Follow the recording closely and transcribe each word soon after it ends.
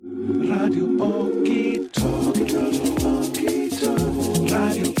Radio Poquito,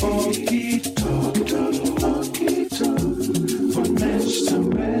 Radio Poquito, from mesh to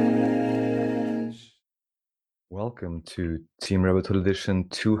mesh. Welcome to Team Rabbit Hole Edition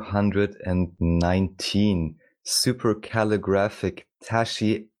 219, Supercalligraphic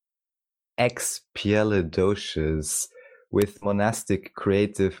Tashi Expialidocious with monastic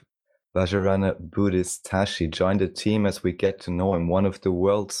creative Vajrayana Buddhist Tashi joined the team as we get to know him, one of the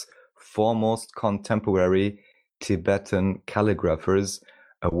world's foremost contemporary Tibetan calligraphers,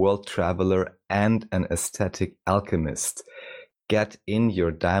 a world traveler, and an aesthetic alchemist. Get in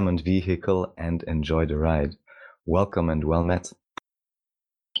your diamond vehicle and enjoy the ride. Welcome and well met.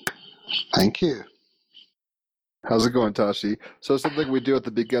 Thank you. How's it going, Tashi? So something we do at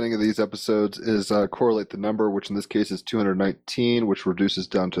the beginning of these episodes is correlate the number, which in this case is 219, which reduces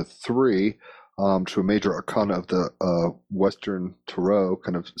down to 3, to a major arcana of the Western Tarot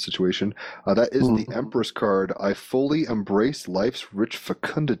kind of situation. That is the Empress card. I fully embrace life's rich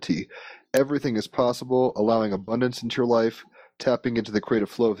fecundity. Everything is possible, allowing abundance into your life, tapping into the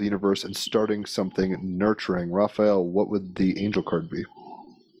creative flow of the universe, and starting something nurturing. Raphael, what would the angel card be?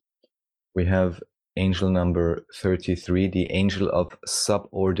 We have angel number 33, the angel of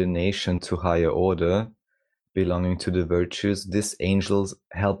subordination to higher order, belonging to the virtues. This angel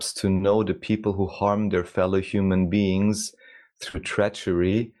helps to know the people who harm their fellow human beings through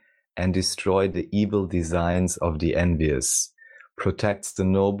treachery and destroy the evil designs of the envious, protects the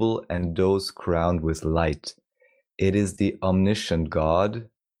noble and those crowned with light. It is the omniscient God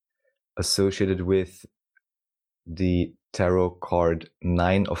associated with the tarot card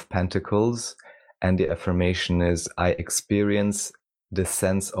 9 of Pentacles. And the affirmation is, I experience the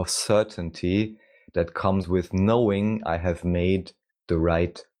sense of certainty that comes with knowing I have made the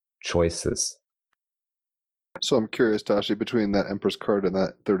right choices. So I'm curious, Tashi, between that Empress card and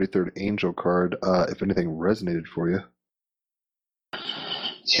that 33rd Angel card, if anything resonated for you.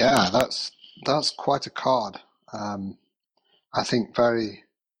 Yeah, that's quite a card. I think very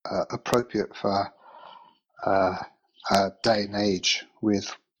appropriate for a day and age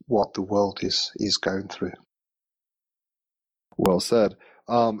with what the world is going through. Well said.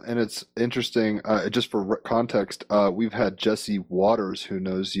 And it's interesting, just for context, we've had Jessie Waters, who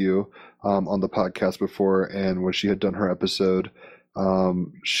knows you, on the podcast before, and when she had done her episode,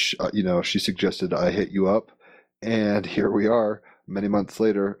 she suggested I hit you up, and here we are many months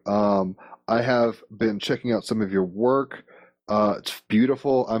later. I have been checking out some of your work. It's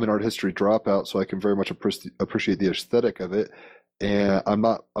beautiful. I'm an art history dropout, so I can very much appreciate the aesthetic of it. And I'm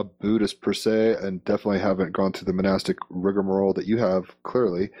not a Buddhist per se, and definitely haven't gone through the monastic rigmarole that you have,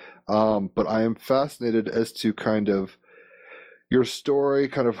 clearly. But I am fascinated as to kind of your story,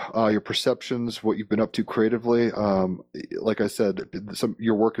 kind of your perceptions, what you've been up to creatively. Like I said,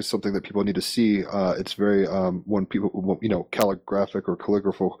 your work is something that people need to see. It's very, when people, calligraphic or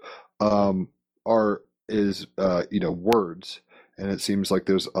calligraphical art is, words. And it seems like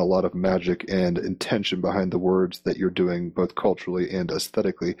there's a lot of magic and intention behind the words that you're doing, both culturally and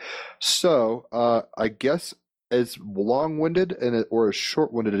aesthetically. So I guess as long-winded or as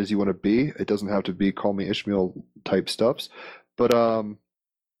short-winded as you want to be, it doesn't have to be Call Me Ishmael type stuffs. But I'm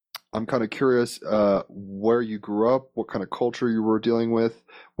kind of curious where you grew up, what kind of culture you were dealing with,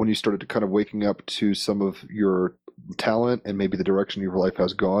 when you started to kind of waking up to some of your talent and maybe the direction your life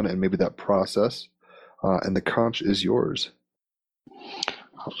has gone, and maybe that process. And the conch is yours.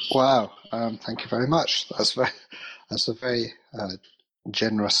 Wow, thank you very much. That's a very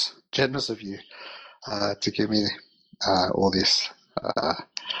generous of you to give me all this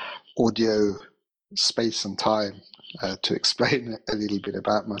audio space and time to explain a little bit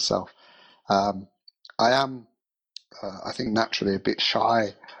about myself. I am, I think, naturally a bit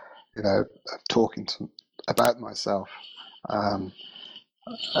shy, of talking about myself.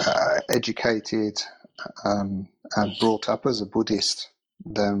 Educated and brought up as a Buddhist,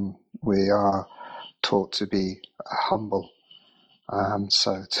 then we are taught to be humble.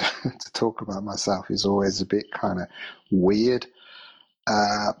 So to talk about myself is always a bit kind of weird.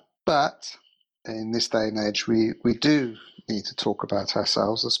 But in this day and age, we do need to talk about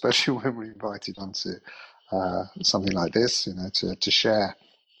ourselves, especially when we're invited onto something like this, to share.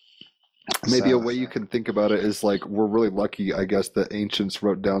 Maybe a way you can think about it is like, we're really lucky, I guess, that ancients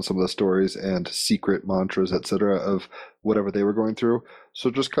wrote down some of the stories and secret mantras, etc., of whatever they were going through. So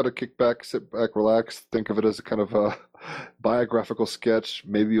just kind of kick back, sit back, relax, think of it as a kind of a biographical sketch.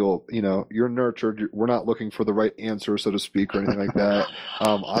 Maybe you're nurtured. We're not looking for the right answer, so to speak, or anything like that.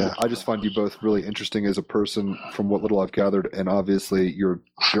 I just find you both really interesting as a person from what little I've gathered, and obviously your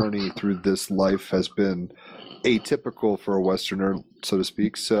journey through this life has been atypical for a Westerner, so to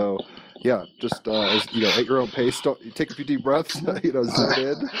speak. So Yeah, just at your own pace. Don't you take a few deep breaths. Zone in,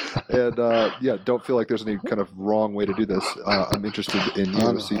 and yeah, don't feel like there's any kind of wrong way to do this. I'm interested in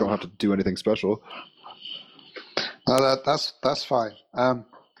you, so you don't have to do anything special. No, that's fine.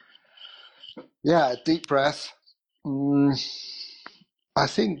 Yeah, deep breath. I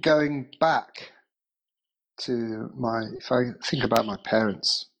think going back to if I think about my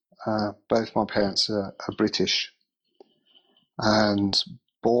parents, both my parents are British, and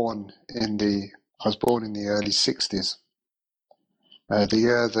I was born in the early 60s, the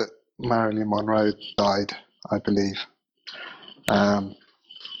year that Marilyn Monroe died, I believe,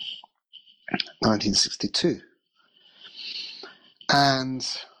 1962. And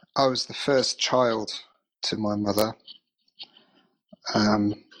I was the first child to my mother.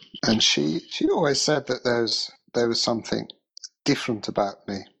 And she always said that there was something different about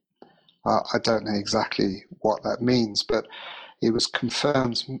me. I don't know exactly what that means, but it was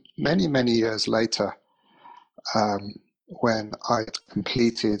confirmed many, many years later when I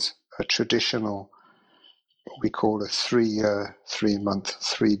completed a traditional, what we call a 3-year, 3-month,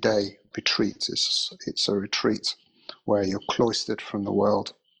 3-day retreat. It's a retreat where you're cloistered from the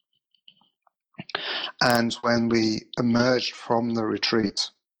world. And when we emerged from the retreat,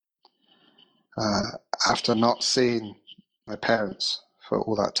 after not seeing my parents for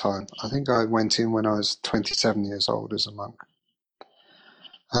all that time, I think I went in when I was 27 years old as a monk.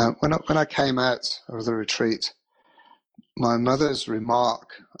 When I came out of the retreat, my mother's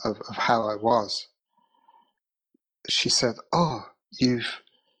remark of how I was, she said, "Oh, you've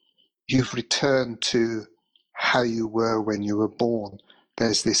returned to how you were when you were born.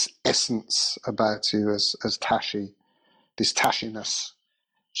 There's this essence about you as Tashi, this Tashiness."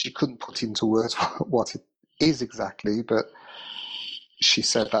 She couldn't put into words what it is exactly, but she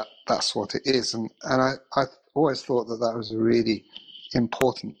said that's what it is. And I always thought that was a really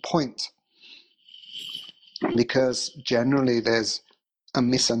important point, because generally there's a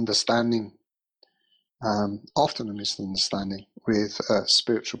misunderstanding, often a misunderstanding with a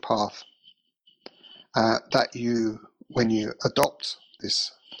spiritual path, that when you adopt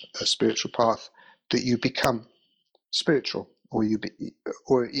this spiritual path, that you become spiritual, or you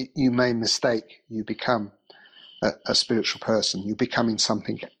may mistake, you become a spiritual person. You're becoming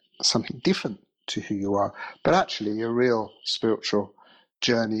something different to who you are. But actually, a real spiritual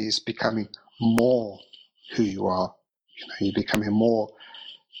journey is becoming more who you are. You're becoming more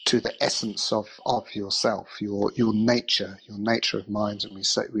to the essence of yourself, your nature of mind. And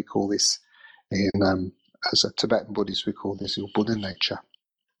we call this as a Tibetan Buddhist, we call this your Buddha nature.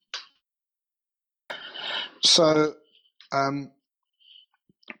 So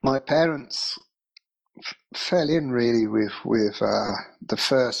my parents fell in really with the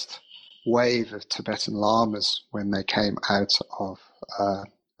first wave of Tibetan lamas when they came out of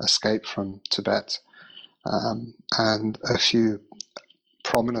escape from Tibet, and a few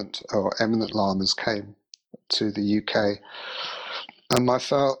prominent or eminent lamas came to the UK. And my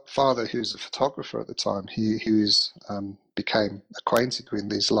father, who was a photographer at the time, he became acquainted with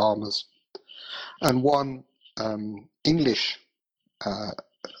these lamas. And one English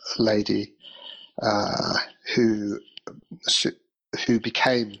lady who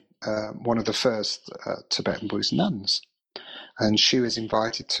became one of the first Tibetan Buddhist nuns, and she was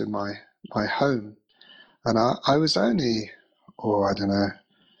invited to my home, and I was only, I don't know,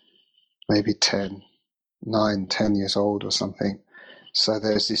 maybe 10 years old or something. So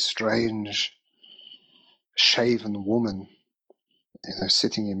there's this strange shaven woman,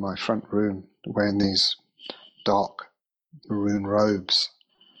 sitting in my front room wearing these dark maroon robes,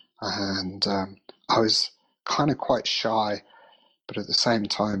 and I was kind of quite shy, but at the same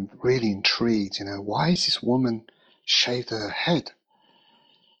time really intrigued. Why is this woman shaved her head?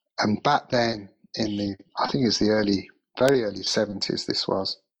 And back then, I think it's the very early 70s, this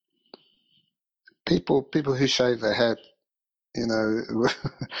was, people who shave their head,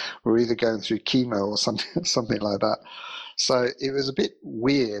 were either going through chemo or something like that. So it was a bit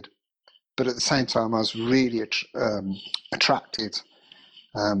weird, but at the same time I was really attracted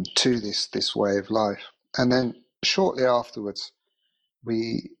to this way of life. And then shortly afterwards,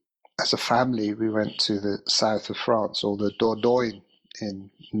 we, as a family, we went to the south of France, or the Dordogne,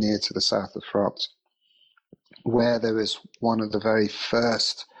 near to the south of France, where there was one of the very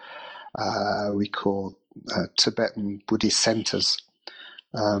first we call Tibetan Buddhist centers,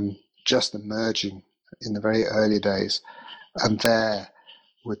 just emerging in the very early days. And there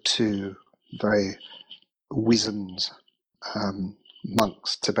were two very wizened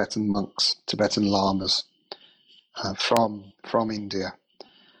monks, Tibetan lamas from India.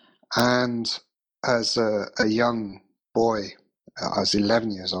 And as a young boy, I was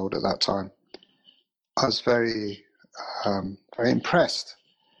 11 years old at that time. I was very, very impressed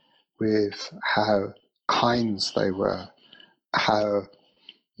with how kind they were, how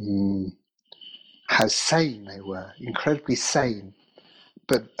sane they were, incredibly sane,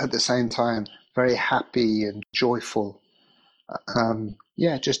 but at the same time very happy and joyful.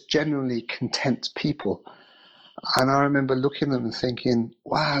 Just genuinely content people. And I remember looking at them and thinking,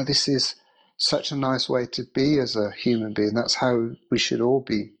 wow, this is such a nice way to be as a human being. That's how we should all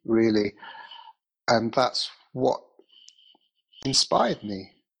be, really. And that's what inspired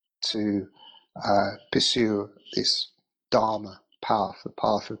me to pursue this Dharma path, the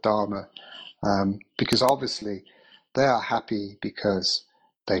path of Dharma, because obviously they are happy because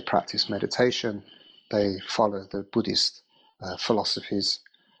they practice meditation, they follow the Buddhist philosophies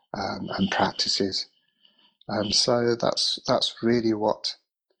and practices. So that's really what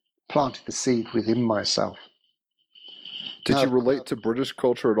planted the seed within myself. Did you relate to British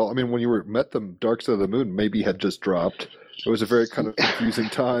culture at all? I mean, when you met them, Dark Side of the Moon maybe had just dropped. It was a very kind of confusing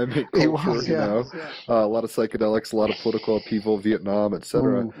time in culture, was, yeah. A lot of psychedelics, a lot of political upheaval, Vietnam,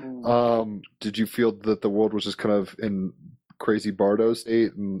 etc. Did you feel that the world was just kind of in crazy Bardo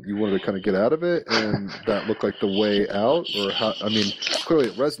state and you wanted to kind of get out of it, and that looked like the way out? Or how? I mean, clearly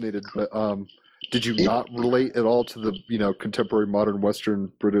it resonated, but did you not relate at all to the contemporary modern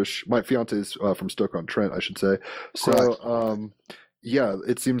Western British? My fiance is from Stoke-on-Trent, I should say. So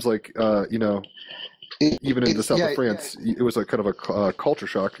it seems like even in the south of France, it was a kind of a culture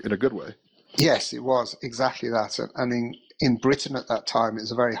shock in a good way. Yes, it was exactly that. And in Britain at that time, it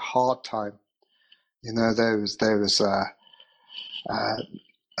was a very hard time. There was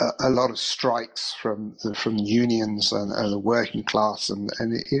a lot of strikes from unions and the working class, and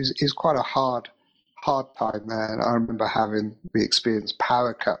it was quite a hard time there. And I remember we experienced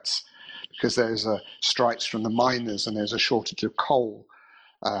power cuts because there's strikes from the miners, and there's a shortage of coal,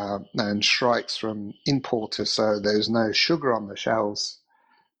 and strikes from importers, so there's no sugar on the shelves,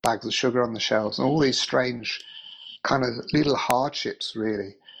 bags of sugar on the shelves, and all these strange kind of little hardships,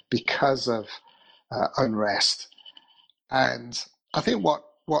 really, because of unrest. And I think what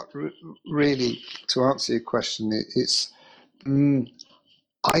really, to answer your question, it's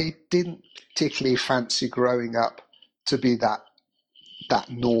I didn't particularly fancy growing up to be that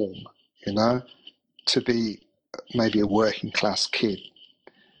norm, to be maybe a working class kid.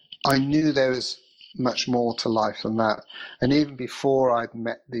 I knew there was much more to life than that. And even before I'd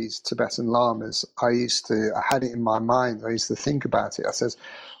met these Tibetan lamas, I had it in my mind, I used to think about it. I said,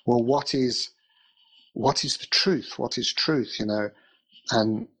 well, what is the truth? What is truth,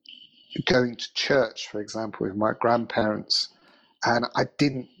 And going to church, for example, with my grandparents, and I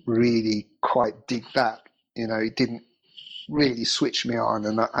didn't really quite dig that, it didn't really switch me on.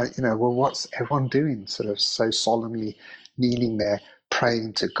 And well, what's everyone doing, sort of so solemnly kneeling there,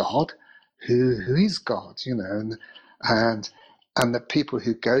 praying to God? Who is God? And the people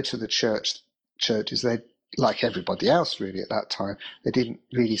who go to the churches, they, like everybody else really at that time, they didn't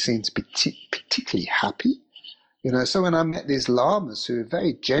really seem to be particularly happy. So when I met these lamas who were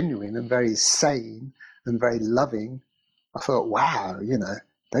very genuine and very sane and very loving, I thought, wow,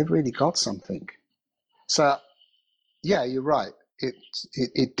 they've really got something. So, yeah, you're right.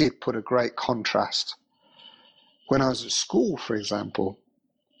 It did put a great contrast. When I was at school, for example,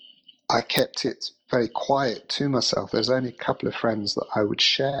 I kept it very quiet to myself. There's only a couple of friends that I would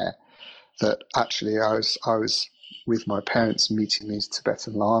share that actually I was with my parents meeting these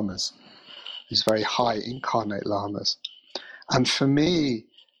Tibetan lamas, these very high incarnate lamas. And for me,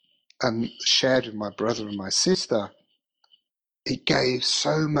 and shared with my brother and my sister, it gave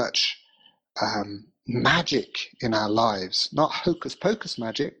so much magic in our lives, not hocus pocus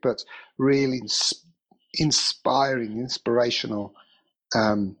magic, but really inspiring, inspirational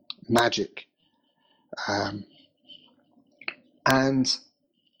magic. And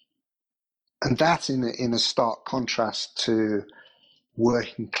that in a stark contrast to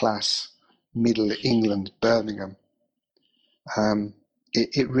working class Middle England, Birmingham.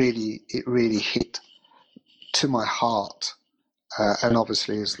 It really hit to my heart, and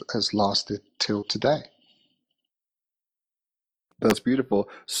obviously has lasted till today. That's beautiful.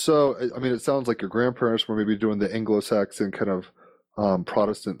 So, I mean, it sounds like your grandparents were maybe doing the Anglo-Saxon kind of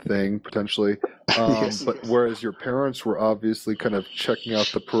Protestant thing, potentially. Yes. But whereas your parents were obviously kind of checking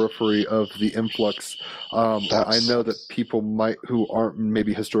out the periphery of the influx. I know that people who aren't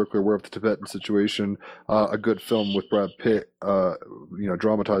maybe historically aware of the Tibetan situation, a good film with Brad Pitt,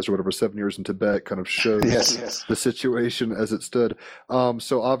 dramatized or whatever, 7 Years in Tibet, kind of shows Yes. the situation as it stood.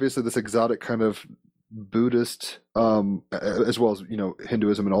 So obviously this exotic kind of Buddhist, as well as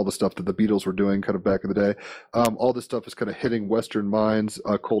Hinduism and all the stuff that the Beatles were doing kind of back in the day. All this stuff is kind of hitting Western minds,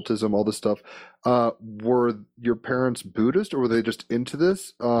 occultism, all this stuff. Were your parents Buddhist, or were they just into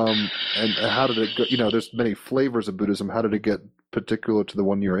this? And how did it go? There's many flavors of Buddhism. How did it get particular to the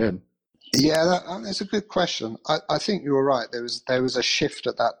one you're in? Yeah, that's a good question. I think you were right. There was a shift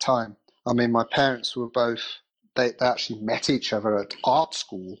at that time. I mean, my parents were both. They actually met each other at art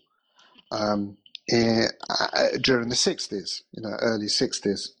school during the 60s, early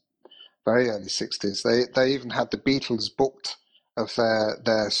 60s, very early 60s. They even had the Beatles booked of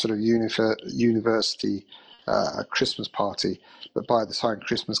their sort of university Christmas party, but by the time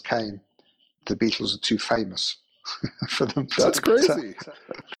Christmas came, the Beatles were too famous for them. That's crazy.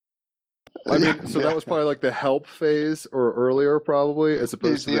 I mean, so that was probably like the Help phase or earlier, probably, as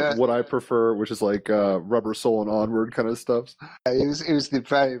opposed to what I prefer, which is like Rubber Soul and Onward kind of stuff. It was the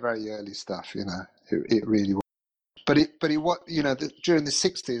very, very early stuff, It really was. But what during the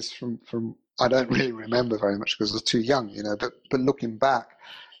 60s, from I don't really remember very much because I was too young, But looking back,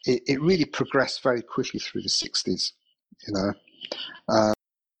 it really progressed very quickly through the 60s,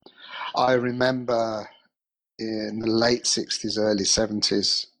 I remember in the late 60s, early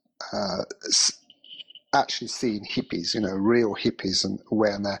 70s. Actually seeing hippies, real hippies, and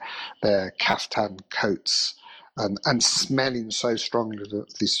wearing their caftan coats and smelling so strongly of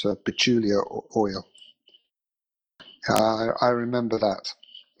this patchouli oil. I remember that.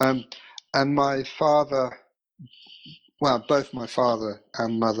 And my father, well, both my father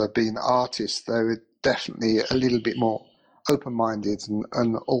and mother being artists, they were definitely a little bit more open-minded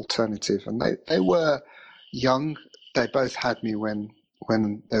and alternative. And they were young. They both had me when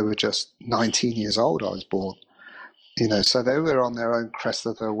they were just 19 years old. I was born, so they were on their own crest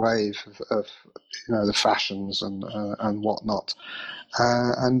of their wave of the fashions and whatnot,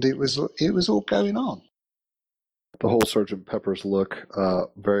 and it was all going on. The whole Sgt. Pepper's look,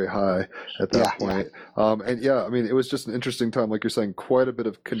 very high at that point. I mean, it was just an interesting time, like you're saying, quite a bit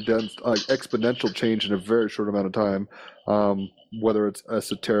of condensed, exponential change in a very short amount of time. Whether it's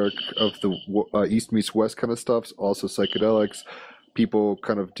esoteric of the East meets West kind of stuff, also psychedelics. People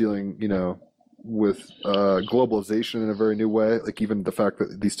kind of dealing, with globalization in a very new way. Like even the fact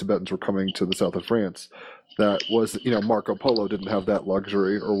that these Tibetans were coming to the south of France, that was, Marco Polo didn't have that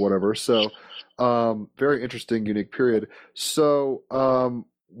luxury or whatever. So, very interesting, unique period. So,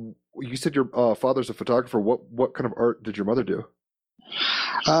 you said your father's a photographer. What kind of art did your mother do?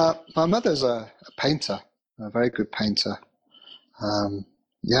 My mother's a painter, a very good painter.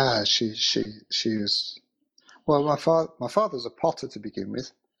 She was. Well, my father's a potter to begin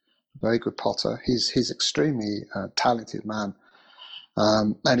with, a very good potter. He's extremely talented man,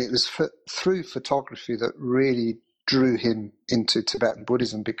 and it was through photography that really drew him into Tibetan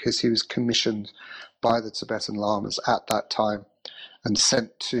Buddhism, because he was commissioned by the Tibetan lamas at that time and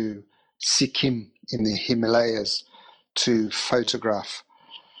sent to Sikkim in the Himalayas to photograph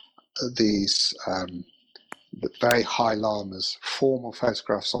these the very high lamas, formal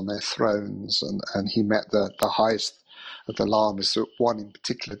photographs on their thrones, and he met the highest of the lamas, one in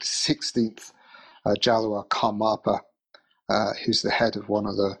particular, the 16th Jalua Karmapa, who's the head of one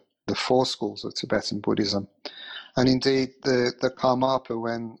of the four schools of Tibetan Buddhism. And indeed, the Karmapa,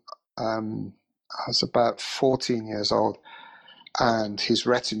 when I was about 14 years old, and his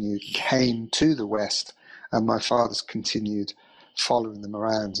retinue came to the West, and my father's continued following them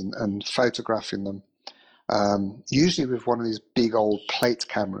around and photographing them. Usually with one of these big old plate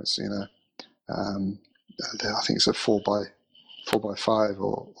cameras, I think it's a 4x5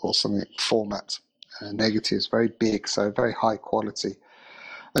 or something format, negatives, very big, so very high quality.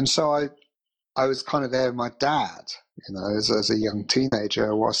 And so I was kind of there with my dad, as a young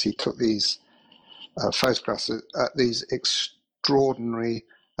teenager, whilst he took these photographs at these extraordinary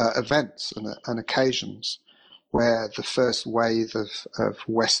events and occasions where the first wave of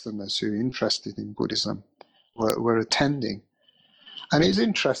Westerners who were interested in Buddhism were attending. And it's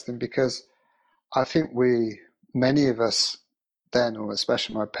interesting because I think many of us then, or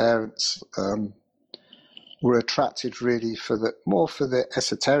especially my parents, were attracted really more for the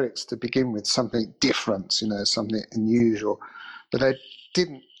esoterics to begin with, something different, something unusual. But they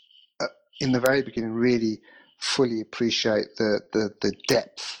didn't, in the very beginning, really fully appreciate the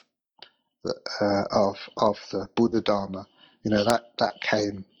depth of the Buddha Dharma. That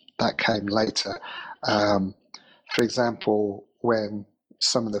came later. For example, when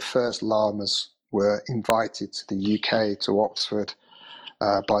some of the first lamas were invited to the UK, to Oxford,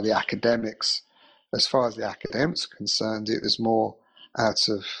 by the academics, as far as the academics are concerned, it was more out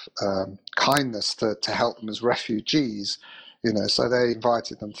of kindness to help them as refugees. So they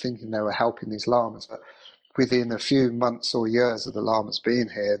invited them thinking they were helping these lamas, but within a few months or years of the lamas being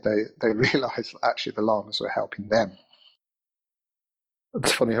here, they realized actually the lamas were helping them.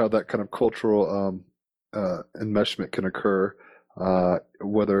 It's funny how that kind of cultural enmeshment can occur.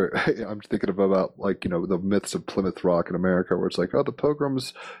 Whether I'm thinking about like the myths of Plymouth Rock in America, where it's like, oh, the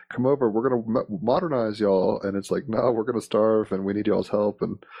Pilgrims come over, we're gonna modernize y'all, and it's like, no, we're gonna starve, and we need y'all's help,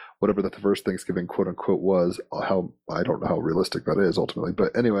 and whatever that the first Thanksgiving quote unquote was. How I don't know how realistic that is ultimately,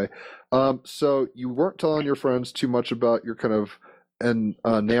 but anyway, so you weren't telling your friends too much about your kind of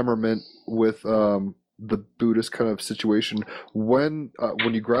enamorment with the Buddhist kind of situation when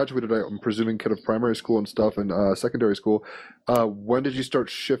you graduated. I'm presuming kind of primary school and stuff and secondary school. When did you start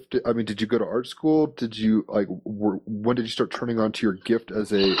shifting? I mean, did you go to art school? Did you when did you start turning on to your gift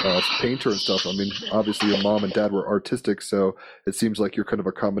as a painter and stuff? I mean, obviously your mom and dad were artistic, so it seems like you're kind of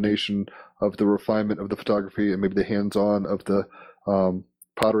a combination of the refinement of the photography and maybe the hands-on of the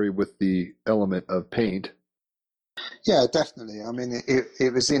pottery with the element of paint. Yeah, definitely. I mean,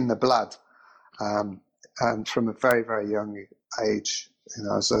 it was in the blood. And from a very, very young age,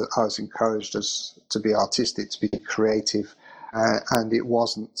 I was encouraged to be artistic, to be creative, and it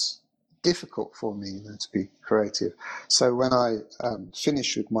wasn't difficult for me to be creative. So when I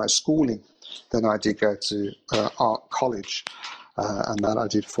finished with my schooling, then I did go to art college, and that I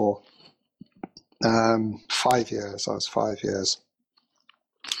did for 5 years. I was 5 years,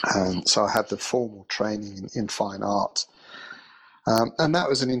 and so I had the formal training in fine art. And that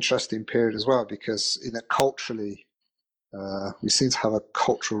was an interesting period as well, because culturally, we seem to have a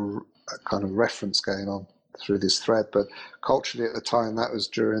cultural kind of reference going on through this thread. But culturally, at the time, that was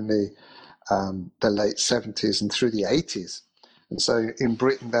during the late 70s and through the 80s. And so in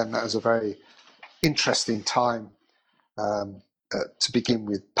Britain, then, that was a very interesting time to begin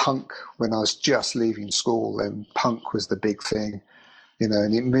with punk. When I was just leaving school, then punk was the big thing.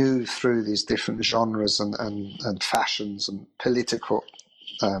 And it moved through these different genres and fashions and political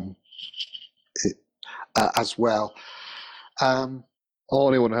as well. All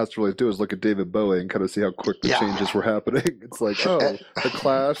anyone has to really do is look at David Bowie and kind of see how quick the changes were happening. It's like, oh, the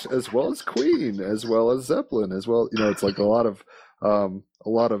Clash, as well as Queen, as well as Zeppelin, as well. It's like a lot of.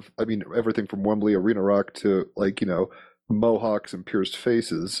 I mean, everything from Wembley Arena Rock to mohawks and pierced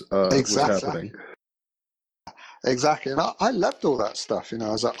faces was happening. Exactly, and I loved all that stuff. I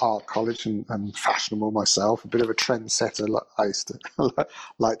was at art college and fashionable myself, a bit of a trendsetter. I used to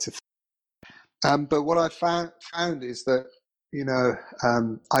like to think. But what I found is that,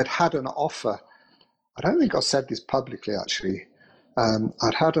 I'd had an offer. I don't think I said this publicly, actually.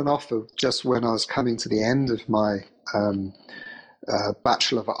 I'd had an offer just when I was coming to the end of my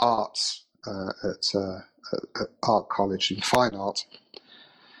Bachelor of Arts at art college in fine art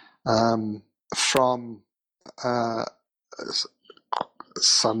from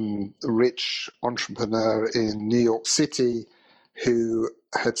some rich entrepreneur in New York City who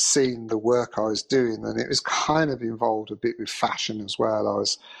had seen the work I was doing, and it was kind of involved a bit with fashion as well. I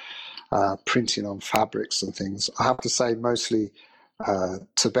was printing on fabrics and things. I have to say mostly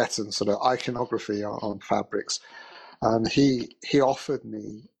Tibetan sort of iconography on fabrics. And he offered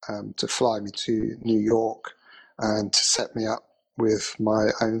me to fly me to New York and to set me up with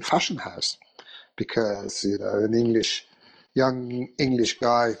my own fashion house, because an young English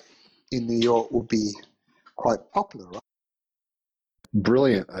guy in New York would be quite popular, right?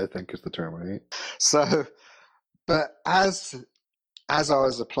 Brilliant, I think, is the term, right? So, but as I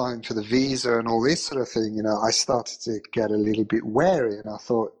was applying for the visa and all this sort of thing, I started to get a little bit wary, and I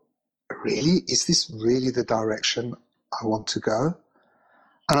thought, really, is this really the direction I want to go?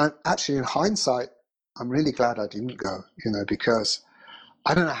 And actually, in hindsight, I'm really glad I didn't go, because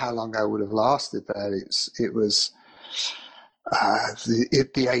I don't know how long I would have lasted there. It was the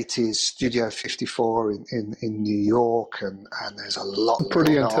 80s, Studio 54 in New York, and there's a lot.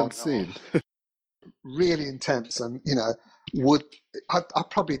 Pretty intense scene. Really intense, and I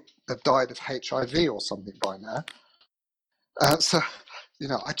probably have died of HIV or something by now. So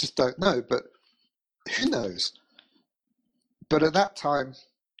I just don't know, but who knows? But at that time,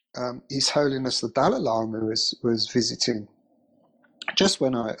 His Holiness the Dalai Lama was visiting just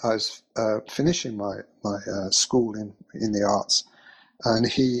when I was finishing my school in the arts, and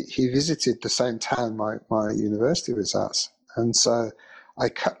he visited the same town my university was at, and so I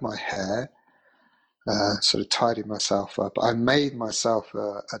cut my hair, sort of tidied myself up. I made myself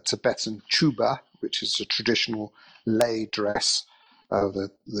a Tibetan chuba, which is a traditional lay dress.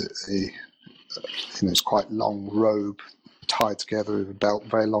 It's quite long robe tied together with a belt,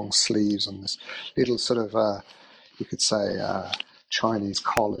 very long sleeves, and this little sort of you could say Chinese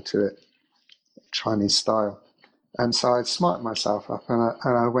collar to it, Chinese style. And so I'd smartened myself up, and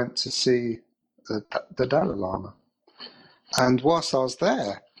I went to see the Dalai Lama. And whilst I was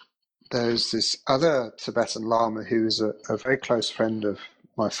there, there's this other Tibetan Lama who was a very close friend of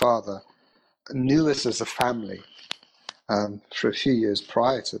my father, knew us as a family for a few years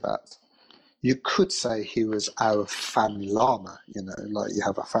prior to that. You could say he was our family Lama, like you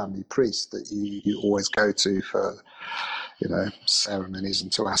have a family priest that you always go to for, ceremonies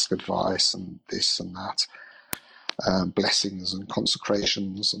and to ask advice and this and that, blessings and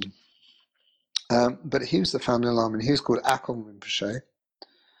consecrations. But he was the family Lama, and he was called Akong Rinpoche,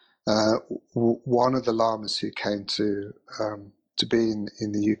 one of the Lamas who came to be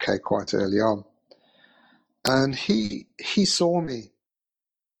in the UK quite early on. And he saw me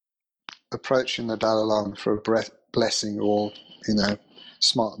approaching the Dalai Lama for a blessing, all,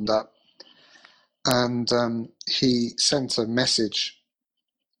 smartened up. And he sent a message,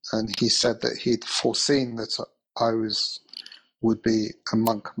 and he said that he'd foreseen that I would be a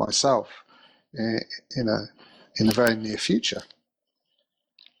monk myself in the very near future.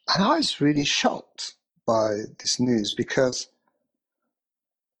 And I was really shocked by this news, because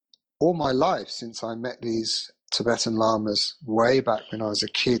all my life, since I met these Tibetan Lamas way back when I was a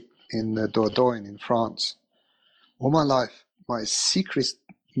kid in the Dordogne in France, all my life, my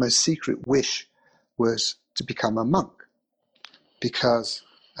most secret wish was to become a monk, because,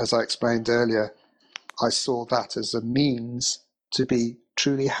 as I explained earlier, I saw that as a means to be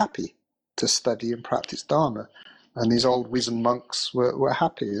truly happy, to study and practice Dharma. And these old wizened monks were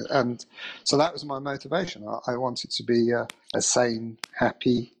happy. And so that was my motivation. I wanted to be a sane,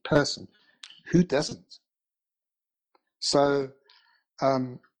 happy person. Who doesn't? So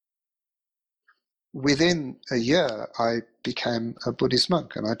within a year, I became a Buddhist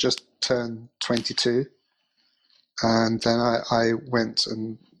monk, and I just turned 22. And then I went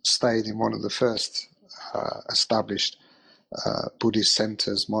and stayed in one of the first established Buddhist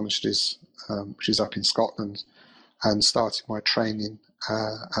centres, monasteries, which is up in Scotland, and started my training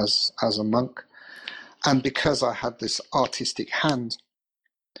as a monk. And because I had this artistic hand,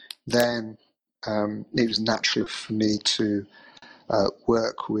 then it was natural for me to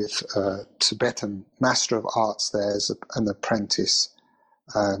work with a Tibetan master of arts there as an apprentice,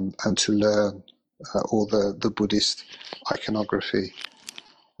 and to learn all the Buddhist iconography,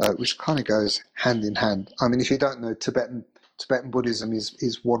 which kind of goes hand in hand. I mean, if you don't know, Tibetan Buddhism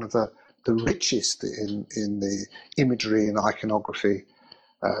is one of the richest in the imagery and iconography,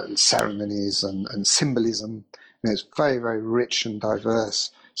 and ceremonies and symbolism. It's very, very rich and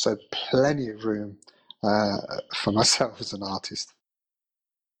diverse. So plenty of room for myself as an artist.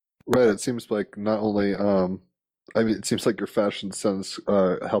 Right. It seems like not only, it seems like your fashion sense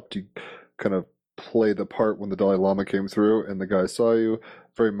helped you kind of play the part when the Dalai Lama came through and the guy saw you.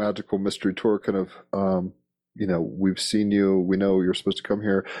 Very magical mystery tour kind of, we've seen you, we know you're supposed to come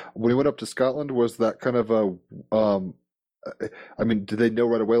here. When you went up to Scotland, was that kind of did they know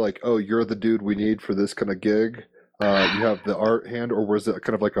right away, like, oh, you're the dude we need for this kind of gig? You have the art hand, or was it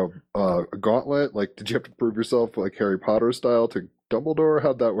kind of like a gauntlet? Like, did you have to prove yourself like Harry Potter style to Dumbledore?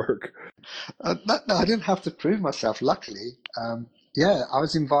 How'd that work? No, I didn't have to prove myself, luckily. I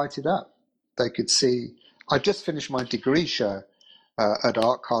was invited up. They could see. I just finished my degree show at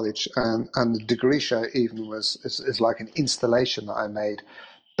Art College, and the degree show even is like an installation that I made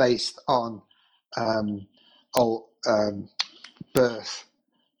based on birth,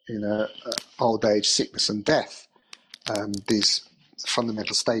 old age, sickness, and death. These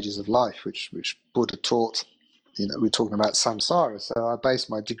fundamental stages of life, which Buddha taught. We're talking about samsara. So I based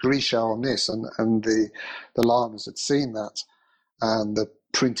my degree show on this, and the lamas had seen that, and the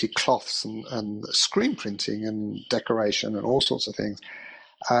printed cloths and screen printing and decoration and all sorts of things.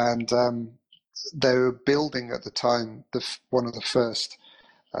 And they were building at the time one of the first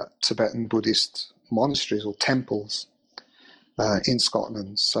Tibetan Buddhist monasteries or temples in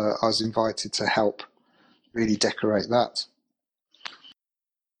Scotland. So I was invited to help really decorate that.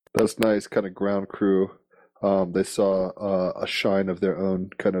 That's nice, kind of ground crew. They saw a shine of their own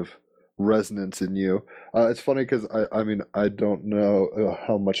kind of resonance in you. It's funny because I don't know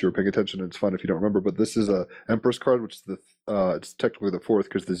how much you were paying attention. It's fine if you don't remember, but this is a Empress card, which is it's technically the fourth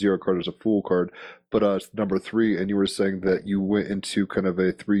because the 0 card is a Fool card, but it's number 3. And you were saying that you went into kind of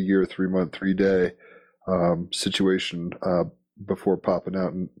a 3-year, 3-month, 3-day situation before popping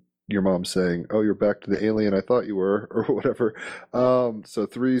out, and your mom saying, "Oh, you're back to the alien I thought you were," or whatever. So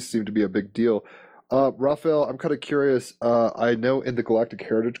 3s seem to be a big deal. Raphael, I'm kind of curious. I know in the Galactic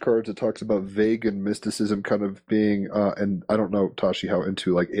Heritage cards it talks about Vegan mysticism kind of being, and I don't know, Tashi, how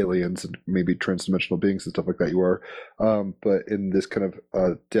into like aliens and maybe transdimensional beings and stuff like that you are. But in this kind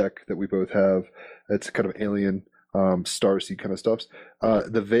of deck that we both have, it's kind of alien starseed kind of stuffs.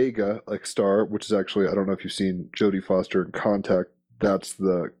 The Vega, like star, which is actually, I don't know if you've seen Jodie Foster in Contact. That's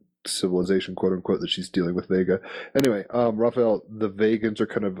the civilization, quote unquote, that she's dealing with Vega. Anyway, Raphael, the Vegans are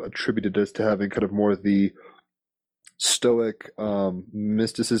kind of attributed as to having kind of more of the stoic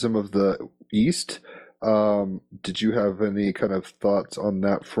mysticism of the East. Did you have any kind of thoughts on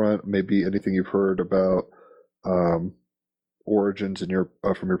that front? Maybe anything you've heard about origins in your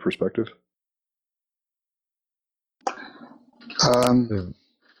from your perspective? Um,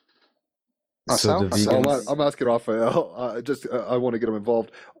 So the myself, vegans, I'm asking Raphael. I want to get him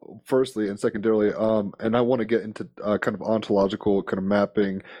involved, firstly, and secondarily, and I want to get into kind of ontological kind of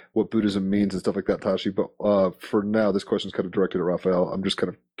mapping what Buddhism means and stuff like that, Tashi. But for now, this question is kind of directed at Raphael. I'm just kind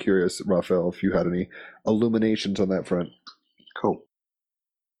of curious, Raphael, if you had any illuminations on that front. cool.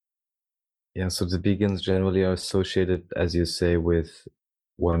 yeah, so the vegans generally are associated, as you say, with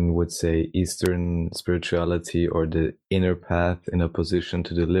one would say Eastern spirituality or the inner path in opposition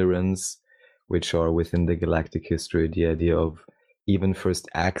to the Lyrans, which are within the galactic history, the idea of even first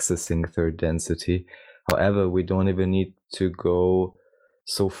accessing third density. However, we don't even need to go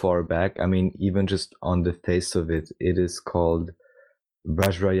so far back. I mean, even just on the face of it, it is called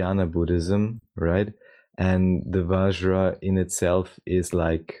Vajrayana Buddhism, right? And the Vajra in itself is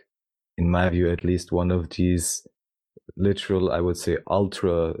like, in my view, at least one of these literal, I would say,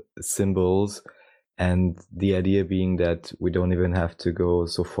 ultra symbols. And the idea being that we don't even have to go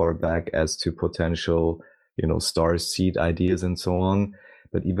so far back as to potential, star seed ideas and so on,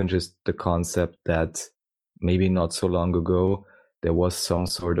 but even just the concept that maybe not so long ago, there was some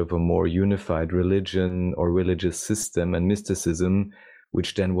sort of a more unified religion or religious system and mysticism,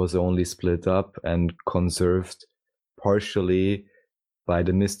 which then was only split up and conserved partially by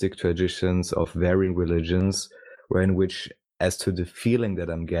the mystic traditions of varying religions, wherein which, as to the feeling that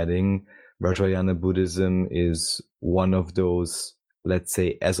I'm getting, Vajrayana Buddhism is one of those, let's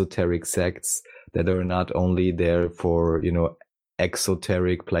say, esoteric sects that are not only there for,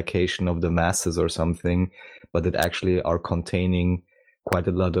 exoteric placation of the masses or something, but that actually are containing quite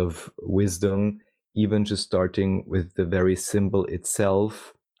a lot of wisdom, even just starting with the very symbol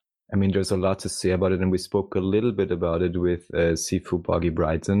itself. I mean, there's a lot to say about it, and we spoke a little bit about it with Sifu Boggy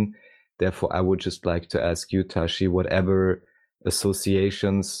Brighton. Therefore, I would just like to ask you, Tashi, whatever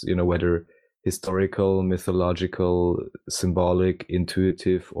associations, whether historical, mythological, symbolic,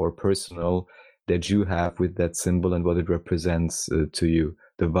 intuitive, or personal, that you have with that symbol and what it represents to you,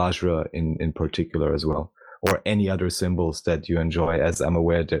 the Vajra in particular as well, or any other symbols that you enjoy, as I'm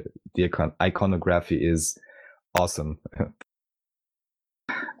aware that the iconography is awesome.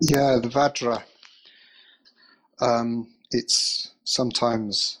 Yeah, the Vajra. It's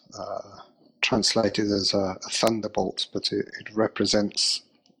sometimes translated as a thunderbolt, but it represents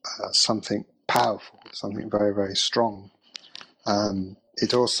something powerful, something very, very strong.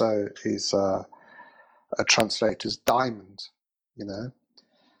 It also is translated as diamond,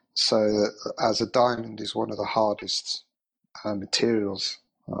 So as a diamond is one of the hardest materials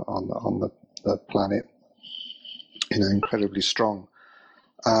on the planet, incredibly strong.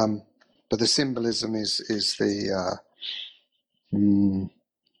 But the symbolism is the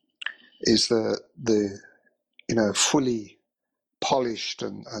fully polished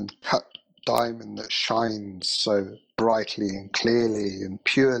and cut diamond that shines so brightly and clearly and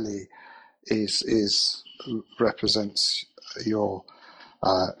purely is represents your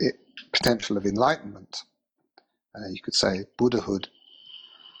potential of enlightenment. You could say Buddhahood.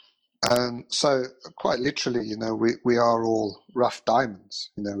 And so quite literally, we are all rough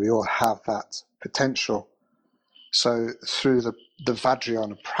diamonds. We all have that potential. So through the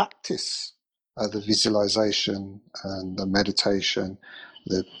Vajrayana practice, the visualization and the meditation,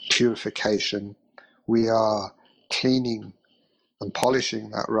 the purification, we are cleaning and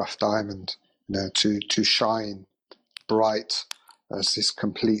polishing that rough diamond, to shine bright as this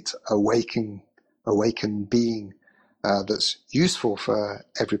complete awakened being that's useful for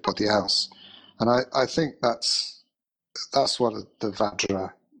everybody else. And I think that's what the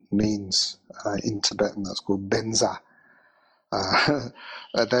Vajra means in Tibetan. That's called Benza.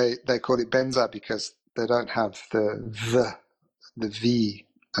 They call it Benza because they don't have the V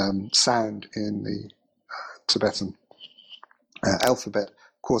sound in the Tibetan alphabet.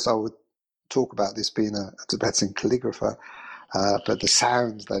 Of course, I would talk about this being a Tibetan calligrapher, but the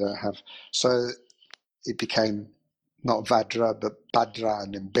sounds they don't have. So it became not Vajra, but Bhadra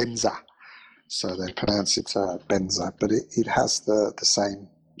and then Benza. So they pronounce it Benza, but it has the same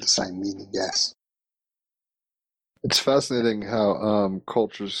meaning, yes. It's fascinating how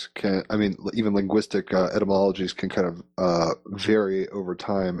cultures can, even linguistic etymologies can kind of vary over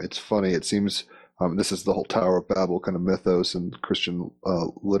time. It's funny. It seems this is the whole Tower of Babel kind of mythos and Christian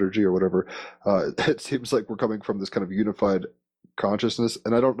liturgy or whatever. It seems like we're coming from this kind of unified consciousness,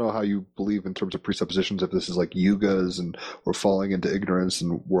 and I don't know how you believe in terms of presuppositions, if this is like yugas and we're falling into ignorance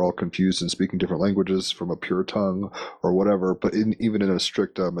and we're all confused and speaking different languages from a pure tongue or whatever, but even in a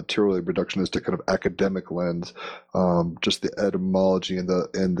strict materially reductionistic kind of academic lens, just the etymology and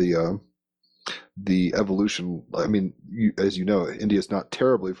the evolution. I mean, as you know, India is not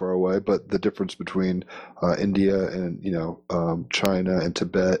terribly far away, but the difference between India and China and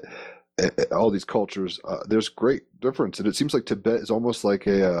Tibet, all these cultures, there's great difference, and it seems like Tibet is almost like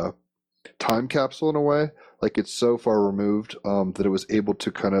a time capsule in a way. Like it's so far removed that it was able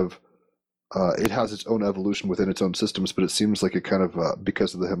to kind of it has its own evolution within its own systems, but it seems like it kind of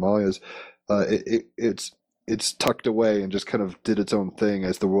because of the Himalayas, it's tucked away and just kind of did its own thing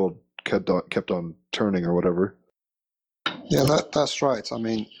as the world kept on turning or whatever. Yeah, that's right. I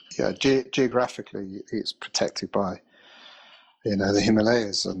mean, yeah, geographically, it's protected by the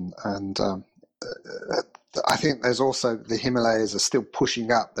Himalayas, and I think there's also the Himalayas are still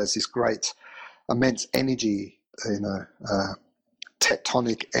pushing up. There's this great, immense energy,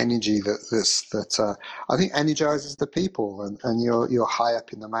 tectonic energy that I think energizes the people. And you're high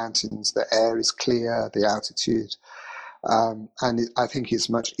up in the mountains. The air is clear, the altitude, and I think it's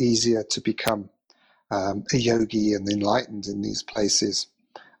much easier to become a yogi and enlightened in these places.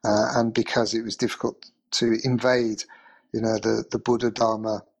 And because it was difficult to invade, the Buddha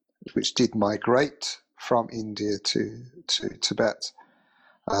Dharma, which did migrate from India to Tibet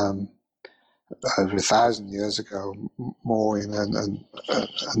over 1,000 years ago, more, and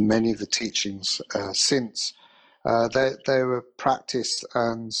many of the teachings since, they were practiced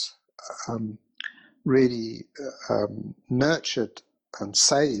and really nurtured and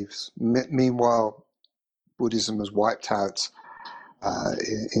saved. Meanwhile, Buddhism was wiped out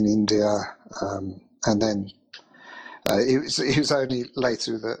in India, and then it was only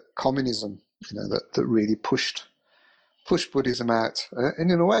later that communism, that really pushed Buddhism out. And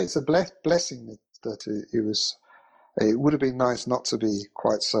in a way, it's a blessing that it was. It would have been nice not to be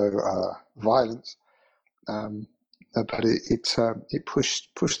quite so violent, but it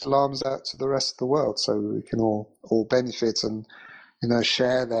pushed the lamas out to the rest of the world, so we can all benefit and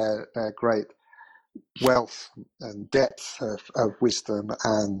share their great wealth and depth of wisdom,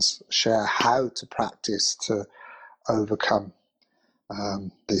 and share how to practice to overcome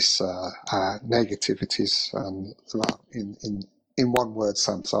this negativities, and in one word,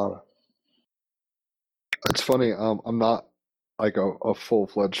 samsara. It's funny. I'm not like a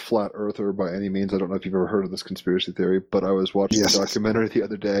full-fledged flat earther by any means. I don't know if you've ever heard of this conspiracy theory, but I was watching a documentary the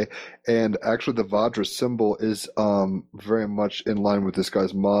other day, and actually the Vajra symbol is very much in line with this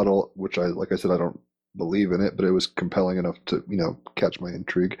guy's model, which like I said, I don't believe in it, but it was compelling enough to catch my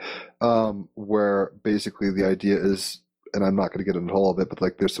intrigue, where basically the idea is, and I'm not going to get into all of it, but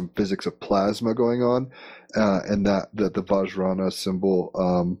like there's some physics of plasma going on, and that the Vajrana symbol,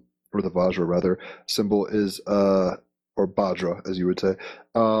 or the Vajra rather symbol is or Bhadra, as you would say,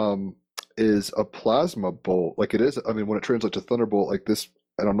 is a plasma bolt. Like it is, I mean, when it translates to thunderbolt like this,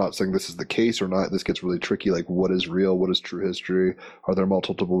 and I'm not saying this is the case or not, this gets really tricky. Like, what is real? What is true history? Are there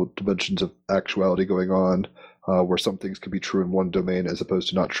multiple dimensions of actuality going on, where some things can be true in one domain as opposed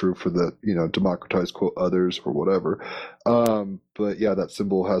to not true for the, democratized quote others or whatever. But yeah, that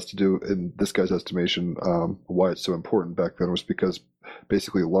symbol has to do, in this guy's estimation, why it's so important back then was because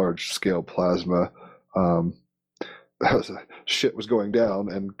basically large scale plasma, shit was going down,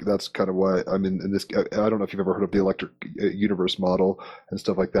 and that's kind of why I don't know if you've ever heard of the electric universe model and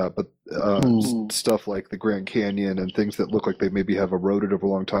stuff like that, but stuff like the Grand Canyon and things that look like they maybe have eroded over a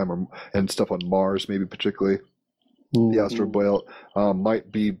long time, and stuff on Mars maybe particularly, the asteroid belt,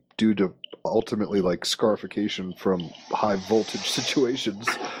 might be due to ultimately like scarification from high voltage situations,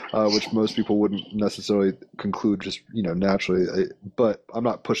 which most people wouldn't necessarily conclude just naturally, but I'm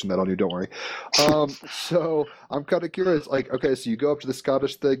not pushing that on you, don't worry. So I'm kind of curious, like, okay, so you go up to the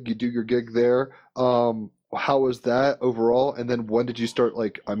Scottish thing, you do your gig there, how was that overall, and then when did you start,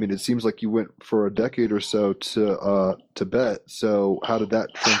 like, I mean, it seems like you went for a decade or so to Tibet, so how did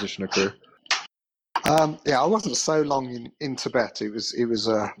that transition occur? I wasn't so long in Tibet. It was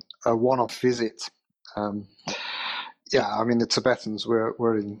a one-off visit. I mean, the Tibetans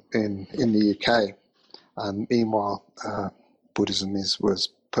were in the UK, and meanwhile, Buddhism was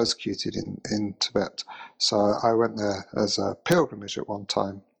persecuted in Tibet. So I went there as a pilgrimage at one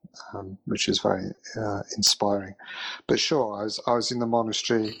time, which was very inspiring. But sure, I was in the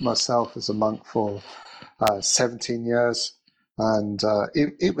monastery myself as a monk for 17 years, and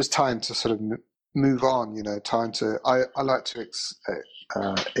it was time to sort of move on, time to, I like to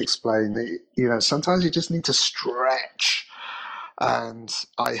explain that, you know, sometimes you just need to stretch. And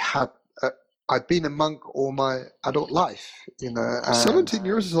I'd been a monk all my adult life, you know. And 17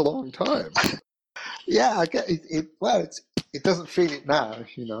 years is a long time. yeah, I get it. Well, it doesn't feel it now,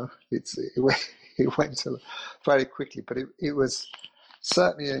 you know. It went very quickly, but it was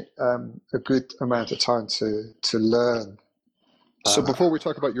certainly a good amount of time to learn. So before we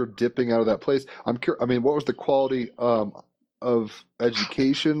talk about your dipping out of that place, I'm curious. I mean, what was the quality of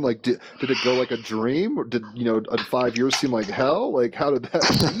education? Like, did it go like a dream, or did 5 years seem like hell? Like, how did that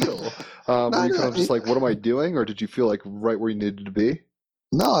feel? Were you kind of just like, what am I doing, or did you feel like right where you needed to be?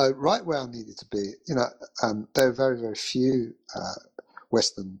 No, right where I needed to be. You know, there were very, very few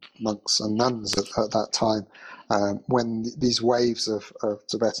Western monks and nuns at that time. When these waves of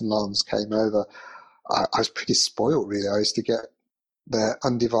Tibetan lamas came over, I was pretty spoiled, really. I used to get their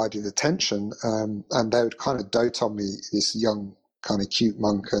undivided attention, and they would kind of dote on me, this young, kind of cute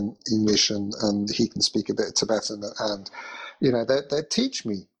monk and English, and he can speak a bit of Tibetan, and you know, they'd teach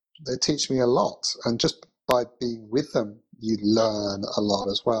me a lot, and just by being with them, you learn a lot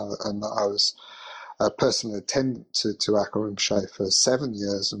as well. And I was a personal attendant to Akha Rinpoche for 7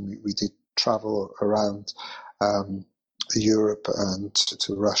 years, and we did travel around Europe and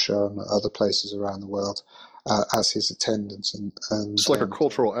to Russia and other places around the world as his attendant. And It's like a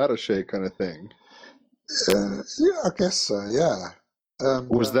cultural attaché kind of thing. Yeah, I guess so. Yeah.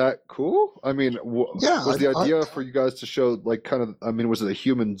 Was that cool? I mean, Yeah, was the idea for you guys to show, like, kind of, I mean, was it a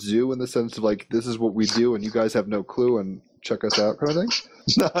human zoo in the sense of, like, this is what we do and you guys have no clue and check us out kind of thing?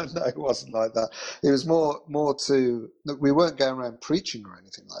 No, it wasn't like that. It was more to, we weren't going around preaching or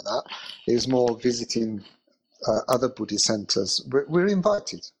anything like that. It was more visiting other Buddhist centers. We're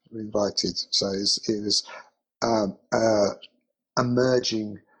invited. So it was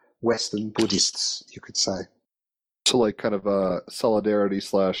emerging Western Buddhists, you could say. So, like, kind of a solidarity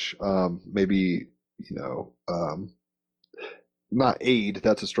slash maybe, not aid,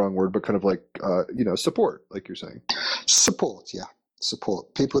 that's a strong word, but kind of like, support, like you're saying. Support, yeah.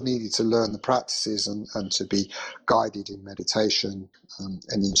 Support. People needed to learn the practices and to be guided in meditation and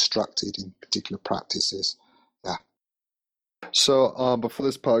instructed in particular practices. Yeah. So before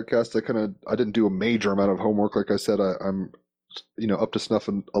this podcast, I didn't do a major amount of homework. Like I said, I'm up to snuff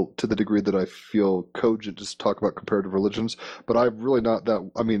and to the degree that I feel cogent to talk about comparative religions. But I'm really not that.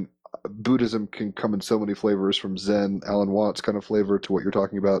 I mean, Buddhism can come in so many flavors, from Zen, Alan Watts kind of flavor, to what you're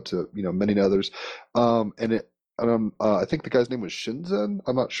talking about, to many others. I think the guy's name was Shinzen.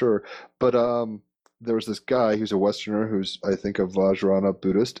 I'm not sure, but there was this guy who's a Westerner who's, I think, a Vajrayana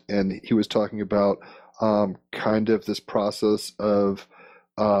Buddhist, and he was talking about kind of this process of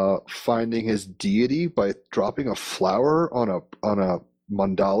finding his deity by dropping a flower on a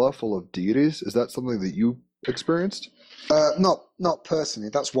mandala full of deities. Is that something that you experienced? Not personally.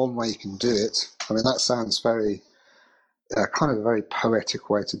 That's one way you can do it. I mean, that sounds very kind of a very poetic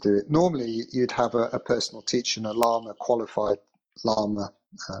way to do it. Normally, you'd have a personal teacher, a lama, qualified lama,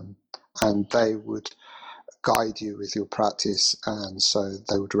 and they would guide you with your practice, and so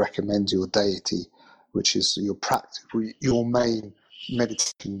they would recommend your deity, which is your practice, your main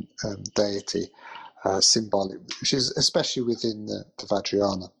meditation deity, symbolic, which is especially within the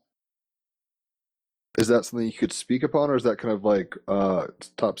Vajrayana. Is that something you could speak upon, or is that kind of like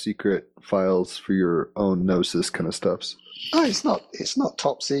top secret files for your own gnosis kind of stuffs? No, it's not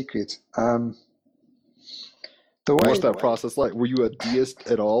top secret. What's that process like? Were you a deist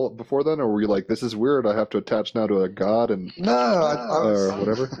at all before then, or were you like, this is weird, I have to attach now to a god and or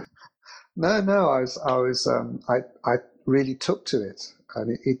whatever? No. I really took to it,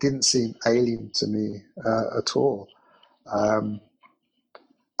 and it didn't seem alien to me at all.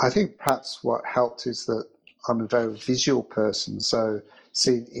 I think perhaps what helped is that I'm a very visual person, so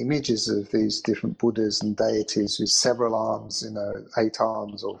seeing images of these different Buddhas and deities with several arms, 8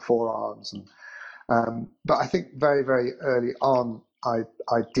 arms or 4 arms, and but I think very, very early on, I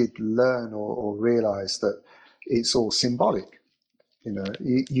did learn or realize that it's all symbolic.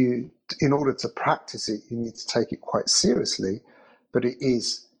 You in order to practice it, you need to take it quite seriously, but it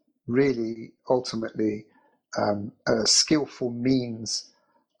is really ultimately a skillful means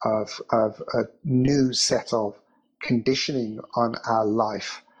of a new set of conditioning on our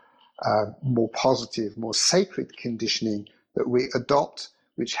life, more positive, more sacred conditioning that we adopt,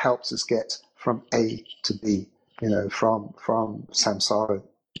 which helps us get from A to B, from samsara,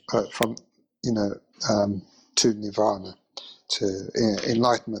 to nirvana, to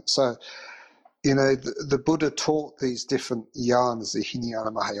enlightenment. So, the Buddha taught these different yanas, the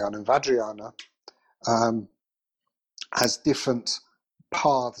Hinayana, Mahayana, and Vajrayana, as different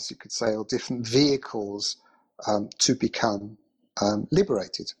paths, you could say, or different vehicles to become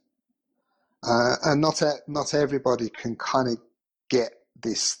liberated. And not everybody can kind of get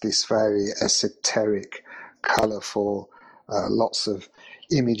this very esoteric, colourful, lots of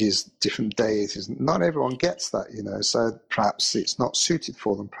images, different deities. Not everyone gets that, so perhaps it's not suited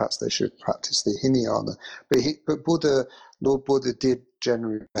for them. Perhaps they should practice the Hinayana. But Lord Buddha did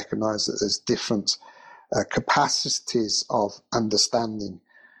generally recognise that there's different capacities of understanding.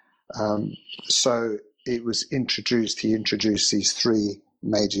 So it was introduced, he introduced these three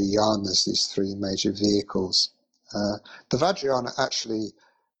major yanas, these three major vehicles. The Vajrayana actually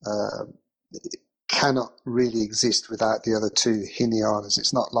cannot really exist without the other two Hinayanas.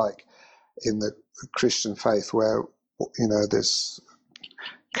 It's not like in the Christian faith where, there's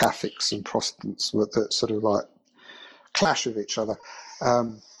Catholics and Protestants that sort of like clash with each other.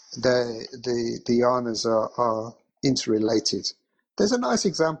 The yanas are interrelated. There's a nice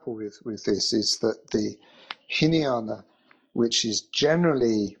example with this, is that the Hinayana, which is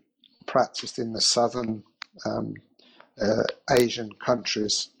generally practiced in the southern Asian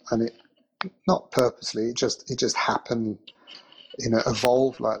countries, and it not purposely, it just happened,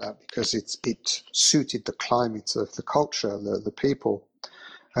 evolved like that because it suited the climate of the culture, the people.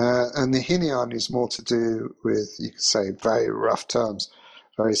 And the Hinayana is more to do with, you could say, very rough terms,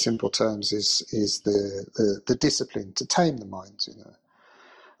 very simple terms, is the discipline to tame the mind,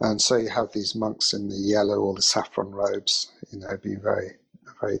 And so you have these monks in the yellow or the saffron robes, being very,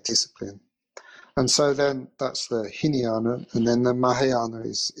 very disciplined. And so then that's the Hinayana, and then the Mahayana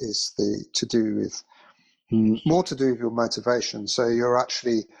is more to do with your motivation. So you're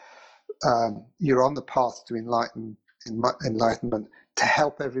actually you're on the path to enlightenment to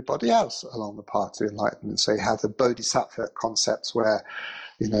help everybody else along the path to enlightenment. So you have the Bodhisattva concepts where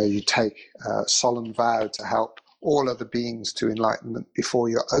you take a solemn vow to help all other beings to enlightenment before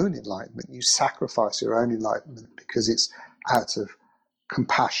your own enlightenment. You sacrifice your own enlightenment because it's out of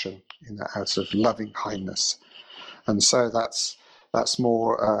compassion, out of loving kindness. And so that's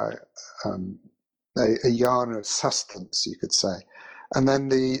more a yana of sustenance, you could say. And then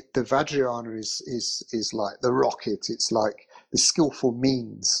the Vajrayana is like the rocket. It's like the skillful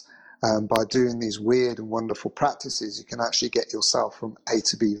means. By doing these weird and wonderful practices, you can actually get yourself from A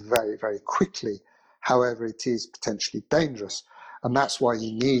to B very, very quickly. However, it is potentially dangerous. And that's why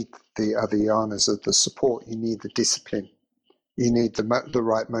you need the other yanas, the support. You need the discipline. You need the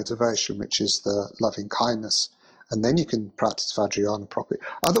right motivation, which is the loving kindness. And then you can practice Vajrayana properly.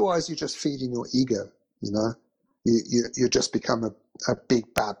 Otherwise, you're just feeding your ego, You just become a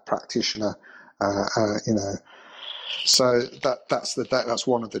big, bad practitioner, So that's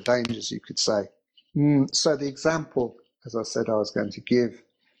one of the dangers, you could say. So the example, as I said I was going to give,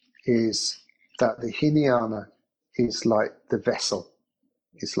 is that the Hinayana is like the vessel.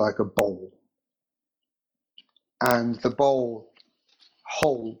 It's like a bowl. And the bowl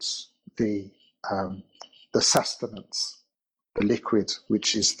holds the sustenance, the liquid,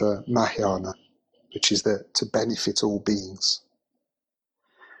 which is the Mahayana, which is to benefit all beings.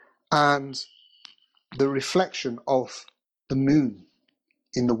 And the reflection of the moon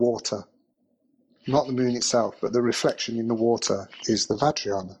in the water, not the moon itself, but the reflection in the water, is the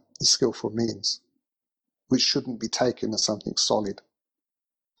Vajrayana, the skillful means, which shouldn't be taken as something solid.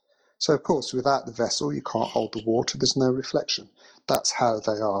 So, of course, without the vessel, you can't hold the water. There's no reflection. That's how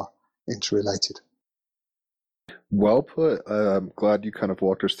they are interrelated. Well put. I'm glad you kind of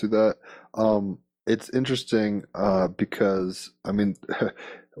walked us through that. It's interesting because,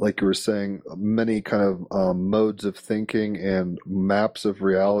 like you were saying, many kind of modes of thinking and maps of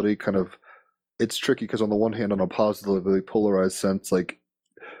reality it's tricky because on the one hand, on a positively polarized sense, like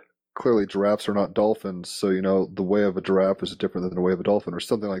clearly giraffes are not dolphins, so the way of a giraffe is different than the way of a dolphin, or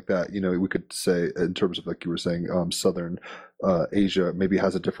something like that. We could say in terms of, like you were saying, southern Asia maybe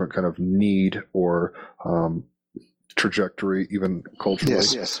has a different kind of need or trajectory, even culturally.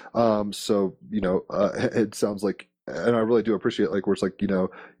 Yes. So it sounds like, and I really do appreciate, like, where it's like, you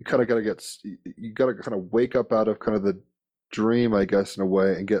kind of got to kind of wake up out of kind of the dream, I guess, in a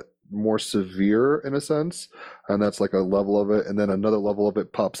way, and get more severe in a sense, and that's like a level of it, and then another level of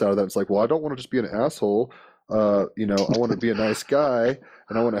it pops out of that. It's like, well, I don't want to just be an asshole, I want to be a nice guy,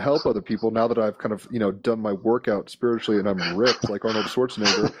 and I want to help other people. Now that I've kind of done my workout spiritually and I'm ripped like Arnold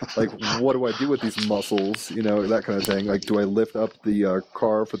Schwarzenegger, like, what do I do with these muscles, that kind of thing. Like, do I lift up the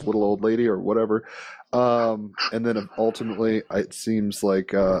car for the little old lady or whatever? And then ultimately, it seems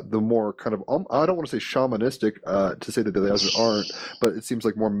like the more kind of, I don't want to say shamanistic, to say that the others aren't, but it seems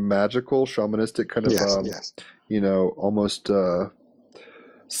like more magical, shamanistic kind of, Yes. almost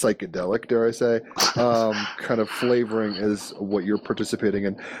psychedelic, dare I say, kind of flavoring is what you're participating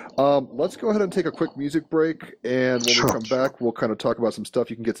in. Let's go ahead and take a quick music break, and when Sure. we come back, we'll kind of talk about some stuff.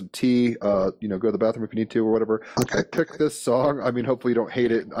 You can get some tea, go to the bathroom if you need to or whatever. Okay. I picked this song. I mean, hopefully you don't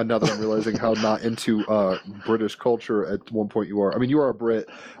hate it. Now that I'm realizing how not into British culture at one point you are. I mean, you are a Brit,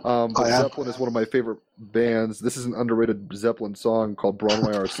 but I am. Zeppelin is one of my favorite bands. This is an underrated Zeppelin song called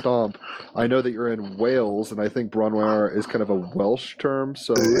Bronwyn Stomp. I know that you're in Wales, and I think Bronwyn is kind of a Welsh term,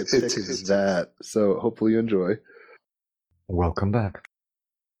 so I It picked is. that. So hopefully you enjoy. Welcome back.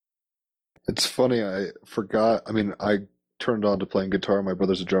 It's funny, I forgot. I mean, I turned on to playing guitar. My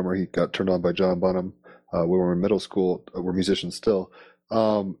brother's a drummer. He got turned on by John Bonham when we were in middle school. We're musicians still.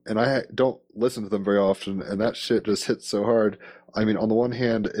 And I don't listen to them very often, and that shit just hits so hard. I mean, on the one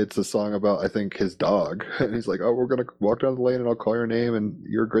hand, it's a song about, I think, his dog. And he's like, oh, we're going to walk down the lane and I'll call your name and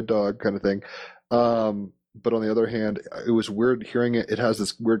you're a good dog kind of thing. But on the other hand, it was weird hearing it. It has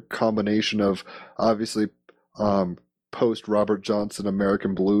this weird combination of obviously post Robert Johnson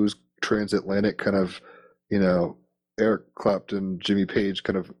American blues, transatlantic kind of, Eric Clapton, Jimmy Page,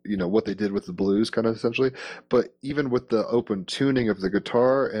 kind of, what they did with the blues, kind of essentially. But even with the open tuning of the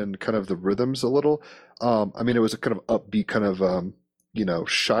guitar and kind of the rhythms a little, I mean, it was a kind of upbeat, kind of,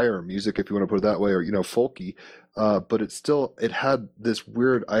 Shire music, if you want to put it that way, or, folky. But it had this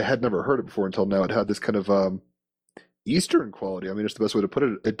weird, I had never heard it before until now. It had this kind of Eastern quality. I mean, it's the best way to put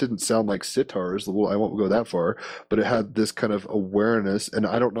it. It didn't sound like sitars. Well, I won't go that far, but it had this kind of awareness, and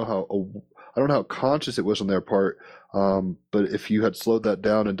I don't know how conscious it was on their part. But if you had slowed that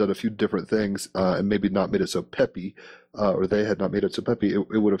down and done a few different things, and maybe not made it so peppy, or they had not made it so peppy,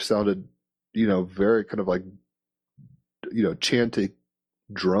 it would have sounded, very kind of like, chanty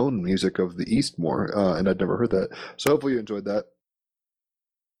drone music of the East more. And I'd never heard that. So hopefully you enjoyed that.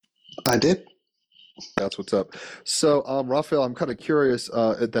 I did. That's what's up. So, Raphael, I'm kind of curious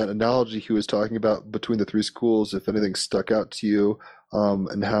at that analogy he was talking about between the three schools, if anything stuck out to you,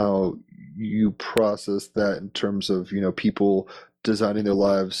 and how you process that in terms of, people designing their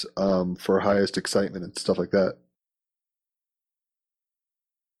lives for highest excitement and stuff like that.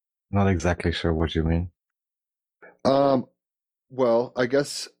 Not exactly sure what you mean. Well, I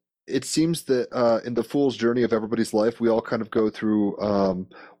guess it seems that in the fool's journey of everybody's life, we all kind of go through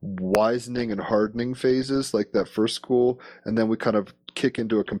wisening and hardening phases, like that first school, and then we kind of kick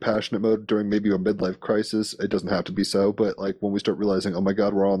into a compassionate mode during maybe a midlife crisis. It doesn't have to be so, but like when we start realizing, oh my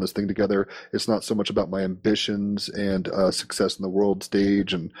God, we're all in this thing together. It's not so much about my ambitions and success in the world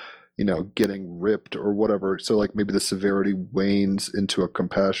stage and getting ripped or whatever. So like maybe the severity wanes into a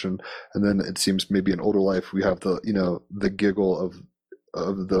compassion, and then it seems maybe in older life we have the giggle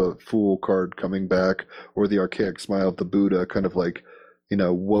of the fool card coming back, or the archaic smile of the Buddha, kind of like,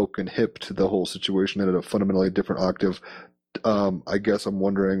 woke and hip to the whole situation at a fundamentally different octave. I guess I'm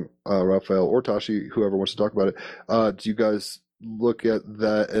wondering, Raphael or Tashi, whoever wants to talk about it, do you guys look at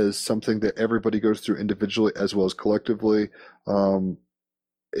that as something that everybody goes through individually as well as collectively,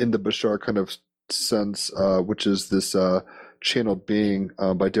 in the Bashar kind of sense, which is this channeled being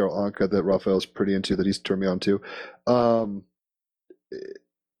by Daryl Anka that Raphael's pretty into, that he's turned me on to.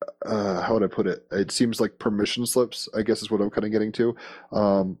 How would I put it? It seems like permission slips, I guess, is what I'm kind of getting to.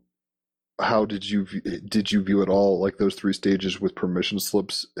 How did you view it all, like those three stages with permission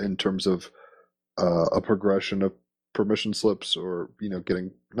slips, in terms of a progression of permission slips, or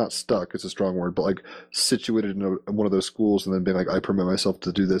getting not stuck, it's a strong word, but like situated in one of those schools and then being like, I permit myself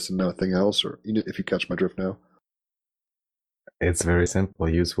to do this and nothing else, or if you catch my drift now. It's very simple.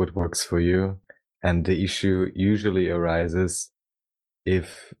 Use what works for you. And the issue usually arises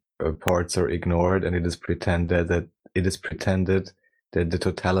if parts are ignored and it is pretended that the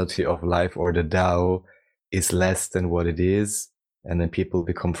totality of life, or the Tao, is less than what it is. And then people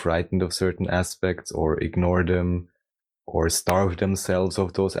become frightened of certain aspects, or ignore them, or starve themselves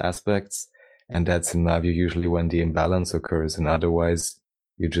of those aspects. And that's, in my view, usually when the imbalance occurs. And otherwise,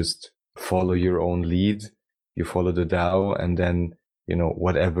 you just follow your own lead. You follow the Tao, and then,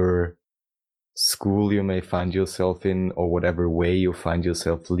 whatever school you may find yourself in, or whatever way you find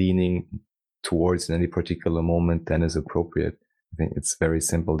yourself leaning towards in any particular moment, then is appropriate. I think it's very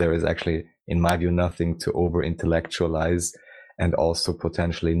simple. There is actually, in my view, nothing to over intellectualize, and also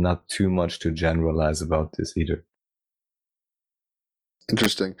potentially not too much to generalize about this either.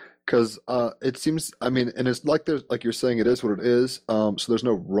 Interesting, because it seems, I mean, and it's like like you're saying, it is what it is. So there's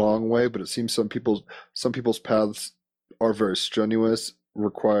no wrong way, but it seems some people's paths are very strenuous,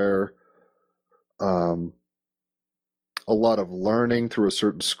 require a lot of learning through a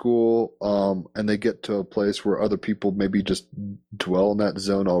certain school, and they get to a place where other people maybe just dwell in that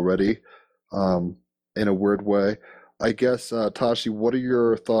zone already, in a weird way. I guess, Tashi, what are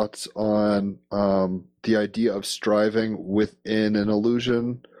your thoughts on the idea of striving within an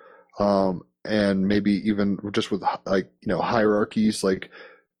illusion, and maybe even just with hierarchies? Like,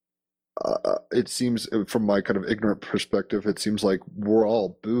 it seems, from my kind of ignorant perspective, it seems like we're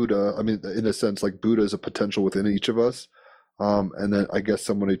all Buddha. I mean, in a sense, like Buddha is a potential within each of us. And then I guess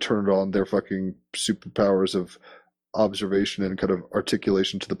somebody turned on their fucking superpowers of observation and kind of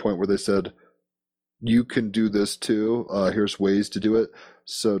articulation to the point where they said, you can do this too. Here's ways to do it.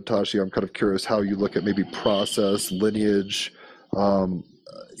 So, Tashi, I'm kind of curious how you look at maybe process, lineage, how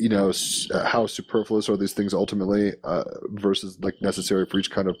superfluous are these things ultimately, versus like necessary for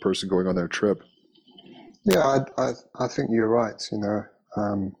each kind of person going on their trip. Yeah, I think you're right.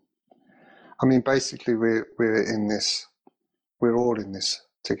 I mean, basically, we're in this. We're all in this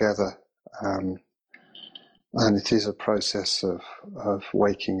together, and it is a process of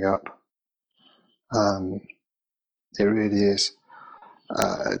waking up. It really is.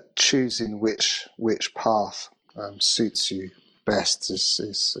 Choosing which path suits you best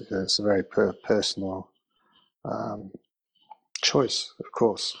is a very personal choice, of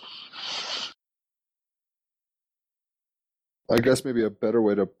course. I guess maybe a better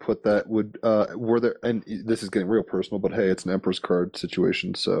way to put that would, were there, and this is getting real personal, but hey, it's an Emperor's card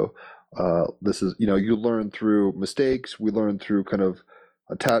situation. So this is, you learn through mistakes. We learn through kind of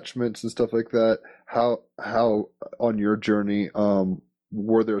attachments and stuff like that. How on your journey,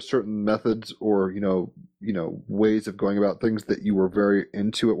 were there certain methods or ways of going about things that you were very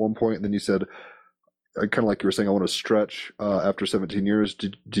into at one point, and then you said, kind of like you were saying, I want to stretch after 17 years.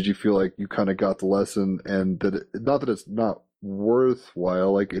 Did you feel like you kind of got the lesson, and that not that it's not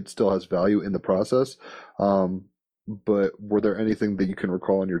worthwhile, like it still has value in the process, but were there anything that you can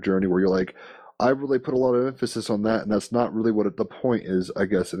recall on your journey where you're like, I really put a lot of emphasis on that, and that's not really what the point is, I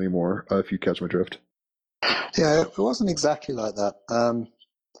guess, anymore, if you catch my drift? Yeah, it wasn't exactly like that.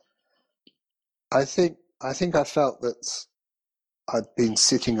 I think I felt that I'd been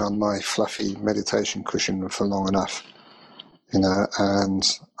sitting on my fluffy meditation cushion for long enough, and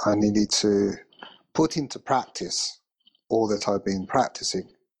I needed to put into practice all that I've been practicing,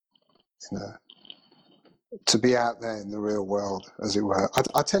 to be out there in the real world, as it were.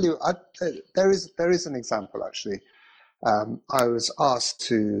 I tell you, there is an example, actually. I was asked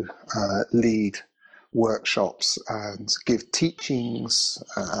to lead workshops and give teachings,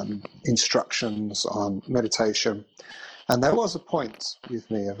 instructions on meditation. And there was a point with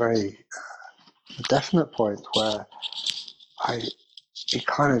me, a very definite point, where it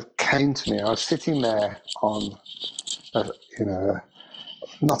kind of came to me. I was sitting there on,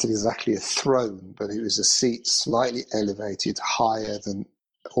 not exactly a throne, but it was a seat slightly elevated higher than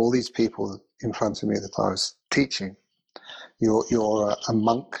all these people in front of me that I was teaching. You're a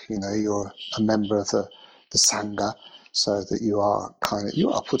monk, you're a member of the Sangha, so that you are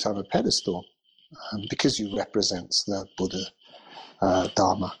put on a pedestal because you represent the Buddha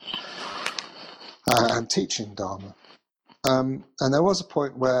Dharma and teaching Dharma. And there was a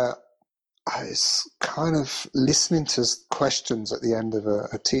point where I was kind of listening to questions at the end of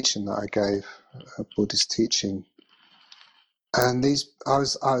a teaching that I gave, a Buddhist teaching, and I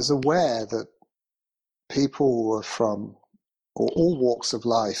was aware that people were from all walks of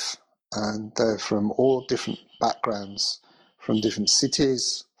life, and they're from all different backgrounds, from different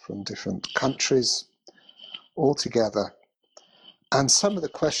cities, from different countries, all together. And some of the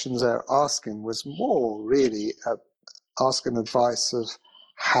questions they're asking was more really asking advice of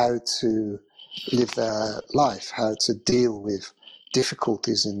how to live their life, how to deal with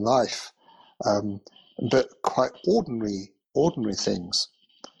difficulties in life, but quite ordinary things.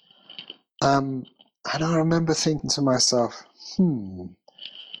 And I remember thinking to myself,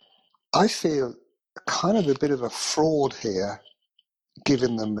 I feel kind of a bit of a fraud here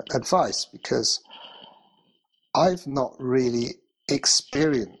giving them advice, because I've not really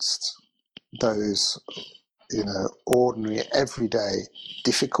experienced those, ordinary, everyday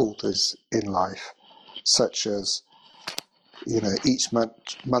difficulties in life, such as, each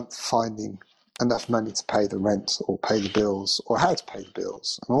month finding enough money to pay the rent or pay the bills, or how to pay the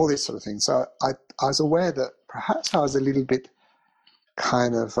bills, and all these sort of things. So I was aware that perhaps I was a little bit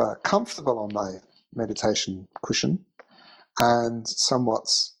kind of comfortable on my meditation cushion and somewhat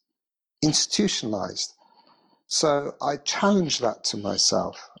institutionalized. So I challenged that to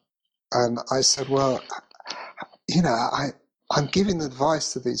myself, and I said, well, I'm giving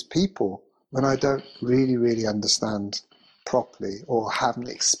advice to these people when I don't really understand properly or haven't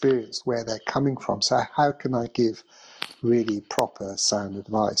experienced where they're coming from. So how can I give really proper, sound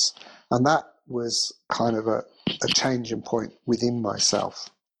advice? And that was kind of a changing point within myself.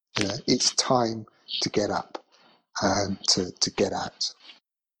 It's time to get up. and to get at.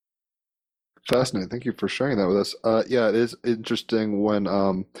 Fascinating. Thank you for sharing that with us. Yeah, it is interesting when,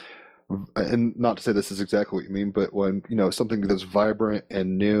 and not to say this is exactly what you mean, but when, something that's vibrant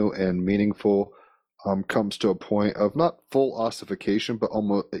and new and meaningful comes to a point of not full ossification, but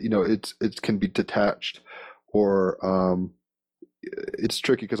almost, it can be detached, or it's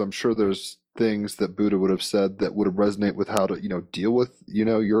tricky because I'm sure there's things that Buddha would have said that would have resonate with how to, deal with,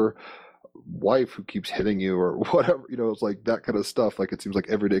 your wife who keeps hitting you or whatever, it's like that kind of stuff. Like it seems like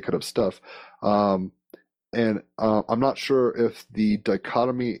everyday kind of stuff. And I'm not sure if the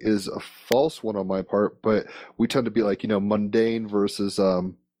dichotomy is a false one on my part, but we tend to be like, mundane versus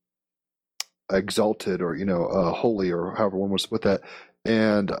exalted, or, holy, or however one wants to put that.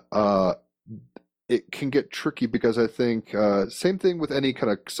 And it can get tricky because I think same thing with any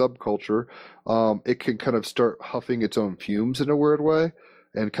kind of subculture. It can kind of start huffing its own fumes in a weird way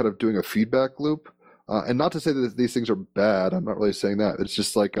and kind of doing a feedback loop. And not to say that these things are bad. I'm not really saying that. It's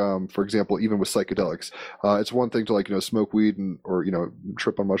just like, for example, even with psychedelics, it's one thing to like, smoke weed or,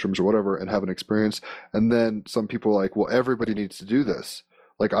 trip on mushrooms or whatever and have an experience. And then some people are like, well, everybody needs to do this.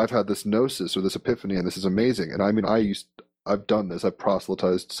 Like I've had this gnosis or this epiphany and this is amazing. And I mean, I've done this. I've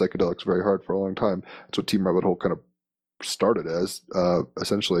proselytized psychedelics very hard for a long time. That's what Team Rabbit Hole kind of started as,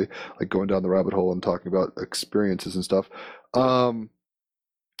 essentially, like going down the rabbit hole and talking about experiences and stuff.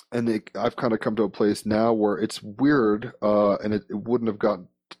 And I've kind of come to a place now where it's weird, and it wouldn't have gotten,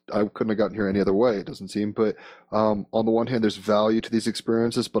 I couldn't have gotten here any other way, it doesn't seem. But on the one hand, there's value to these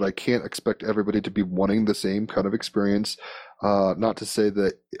experiences, but I can't expect everybody to be wanting the same kind of experience. Not to say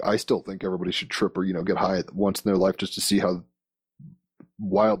that I still think everybody should trip or, get high once in their life just to see how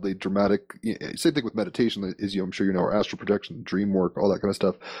wildly dramatic. Same thing with meditation, is I'm sure or astral projection, dream work, all that kind of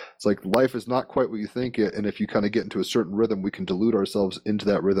stuff. It's like life is not quite what you think it, and if you kind of get into a certain rhythm, we can delude ourselves into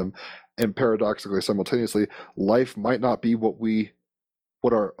that rhythm, and paradoxically, simultaneously, life might not be what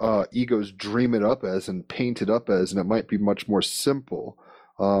our egos dream it up as and paint it up as, and it might be much more simple.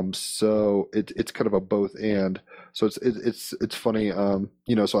 So it's kind of a both and. So it's funny,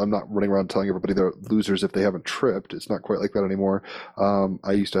 so I'm not running around telling everybody they're losers if they haven't tripped. It's not quite like that anymore.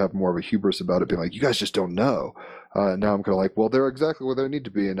 I used to have more of a hubris about it, being like, you guys just don't know. Now I'm kind of like, well, they're exactly where they need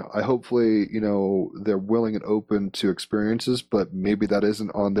to be. And I hopefully, they're willing and open to experiences, but maybe that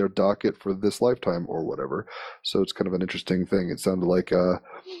isn't on their docket for this lifetime or whatever. So it's kind of an interesting thing. It sounded like, I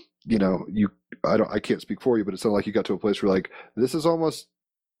can't speak for you, but it sounded like you got to a place where like, this is almost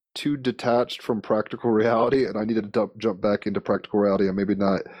too detached from practical reality, and I needed to jump back into practical reality and maybe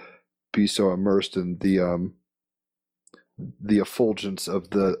not be so immersed in the effulgence of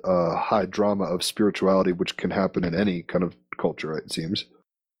the high drama of spirituality, which can happen in any kind of culture, it seems.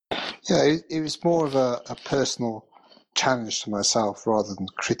 Yeah, it was more of a personal challenge to myself rather than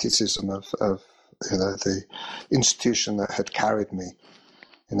criticism of the institution that had carried me.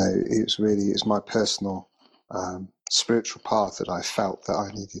 It was my personal spiritual path that I felt that I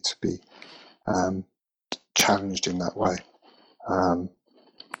needed to be challenged in that way.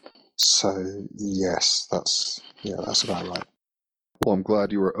 So yes, that's about right. Well, I'm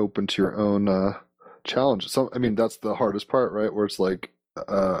glad you were open to your own challenge. That's the hardest part, right? Where it's like,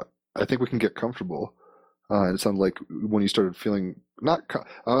 I think we can get comfortable. And it sounded like when you started feeling I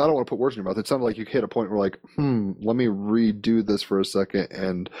don't want to put words in your mouth. It sounded like you hit a point where like, let me redo this for a second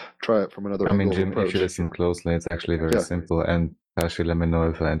and try it from another angle. Jim, if you listen closely, it's actually very simple. And actually, let me know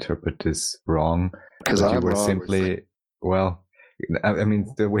if I interpret this wrong. Because you were simply,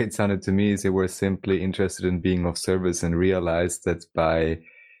 the way it sounded to me is you were simply interested in being of service and realized that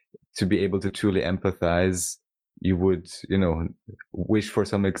to be able to truly empathize, you would, wish for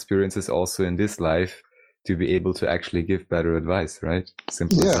some experiences also in this life to be able to actually give better advice, right?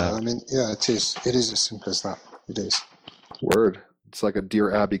 Simple as that. It is as simple as that. It is. Word. It's like a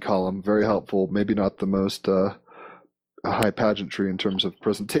Dear Abby column. Very helpful. Maybe not the most high pageantry in terms of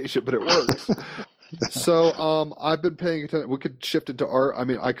presentation, but it works. So I've been paying attention. We could shift into art.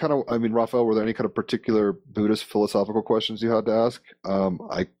 Raphael, were there any kind of particular Buddhist philosophical questions you had to ask?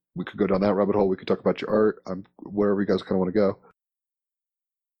 We could go down that rabbit hole. We could talk about your art. Wherever you guys kind of want to go.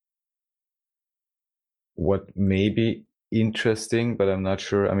 What may be interesting, but I'm not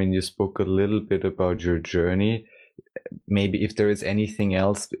sure. You spoke a little bit about your journey. Maybe if there is anything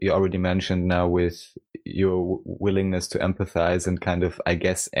else you already mentioned now with your willingness to empathize and kind of, I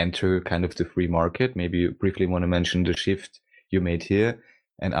guess, enter kind of the free market. Maybe you briefly want to mention the shift you made here.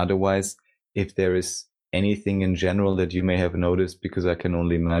 And otherwise, if there is anything in general that you may have noticed, because I can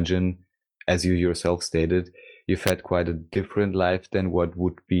only imagine, as you yourself stated, you've had quite a different life than what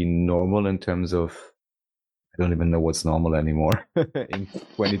would be normal in terms of I don't even know what's normal anymore in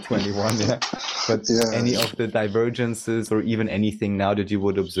 2021. Yeah. But any Yeah, of the divergences or even anything now that you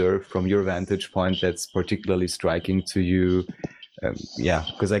would observe from your vantage point that's particularly striking to you? Yeah,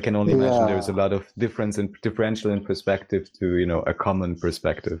 because I can only imagine there's a yeah, lot of differential in perspective to, a common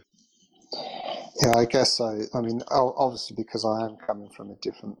perspective. yeah. I guess so. I mean, obviously, because I am coming from a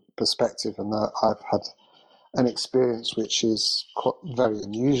different perspective, and I've had an experience which is quite, very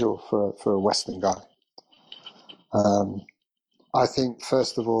unusual for a Western guy. I think,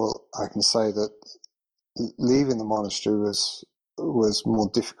 first of all, I can say that leaving the monastery was more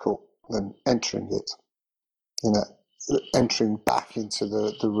difficult than entering it. You know, entering back into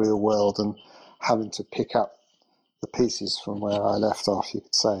the real world and having to pick up the pieces from where I left off, you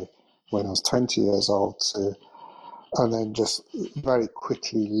could say, when I was 20 years old, and then just very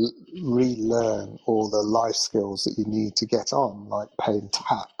quickly relearn all the life skills that you need to get on, like paying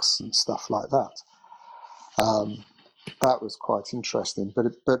tax and stuff like that. That was quite interesting, but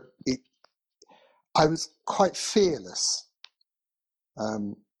I was quite fearless.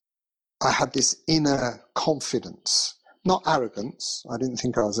 I had this inner confidence, not arrogance. I didn't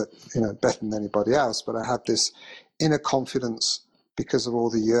think I was, better than anybody else, but I had this inner confidence because of all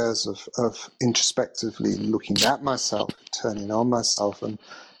the years of introspectively looking at myself, turning on myself, and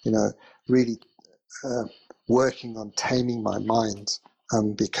really working on taming my mind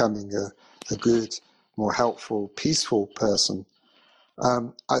and becoming a good, more helpful, peaceful person.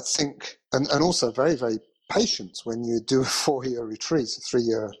 I think, and also very, very patient when you do a 4-year retreat, a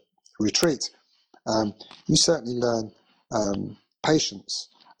 3-year retreat. You certainly learn patience,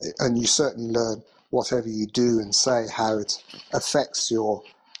 and you certainly learn whatever you do and say, how it affects your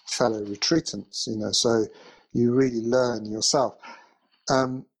fellow retreatants, so you really learn yourself.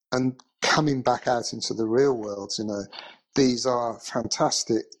 And coming back out into the real world, these are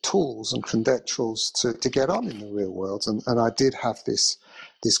fantastic tools and credentials to get on in the real world. And I did have this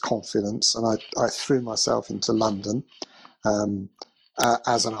confidence, and I threw myself into London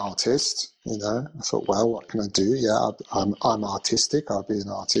as an artist. I thought, well, what can I do? Yeah, I'm artistic. I'll be an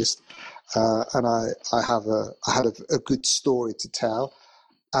artist, and I had a good story to tell,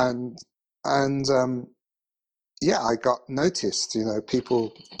 and yeah, I got noticed.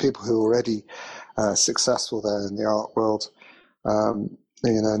 People who were already successful there in the art world,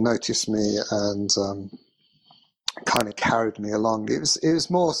 noticed me and kind of carried me along. It was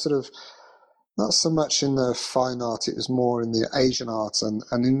more sort of not so much in the fine art. It was more in the Asian art and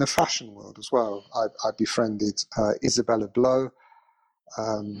in the fashion world as well. I befriended Isabella Blow,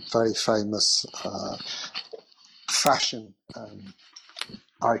 very famous fashion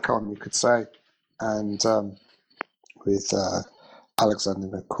icon, you could say, and with Alexander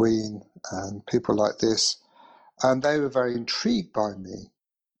McQueen and people like this. And they were very intrigued by me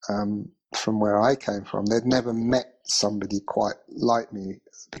from where I came from. They'd never met somebody quite like me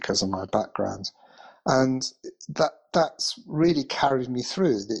because of my background. And that's really carried me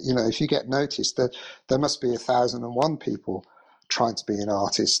through. If you get noticed, there must be 1,001 people trying to be an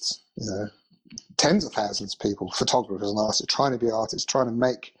artist, tens of thousands of people, photographers and artists, trying to be artists, trying to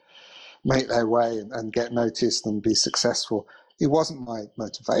make their way and get noticed and be successful. It wasn't my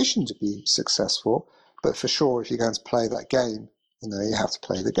motivation to be successful, but for sure, if you're going to play that game, you have to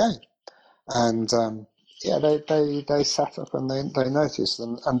play the game. And yeah, they sat up and they noticed,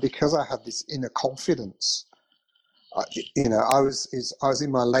 and because I had this inner confidence, I was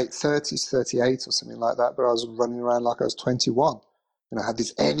in my late 30s, 38 or something like that, but I was running around like I was 21, and I had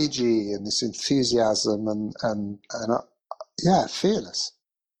this energy and this enthusiasm and yeah, fearless.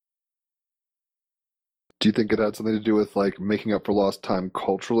 Do you think it had something to do with like making up for lost time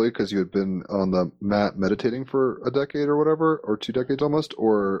culturally because you had been on the mat meditating for a decade or whatever, or 2 decades almost,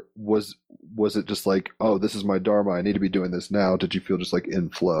 or was it just like, oh, this is my dharma, I need to be doing this now? Did you feel just like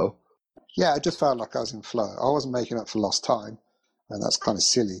in flow? Yeah, I just felt like I was in flow. I wasn't making up for lost time, and that's kind of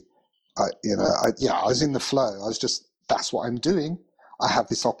silly. I was in the flow. I was just, that's what I'm doing. I have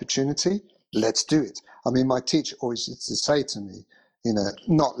this opportunity. Let's do it. I mean, my teacher always used to say to me,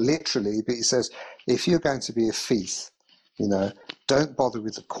 not literally, but he says, if you're going to be a thief, don't bother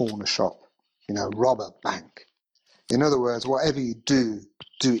with the corner shop, rob a bank. In other words, whatever you do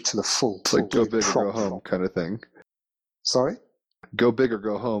it to the full. It's like go big or go home kind of thing. Sorry? Go big or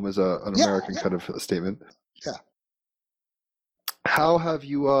go home is an American kind of statement. Yeah. How have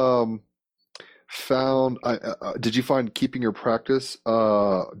you found, did you find keeping your practice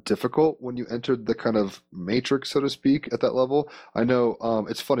difficult when you entered the kind of matrix, so to speak, at that level? I know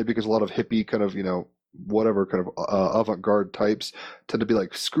it's funny because a lot of hippie kind of, whatever kind of avant-garde types tend to be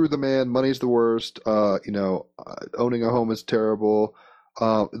like, screw the man, money's the worst, owning a home is terrible,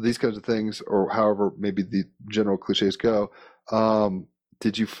 these kinds of things, or however maybe the general cliches go,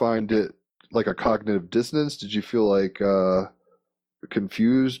 did you find it like a cognitive dissonance? Did you feel like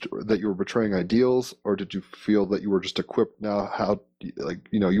confused or that you were betraying ideals, or did you feel that you were just equipped now, how, like,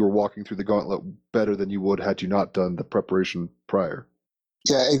 you know, you were walking through the gauntlet better than you would had you not done the preparation prior?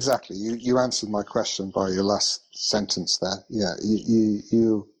 Yeah, exactly. You answered my question by your last sentence there. Yeah,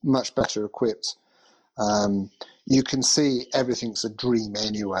 you're much better equipped. You can see everything's a dream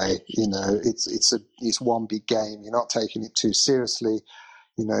anyway. You know, it's one big game. You're not taking it too seriously.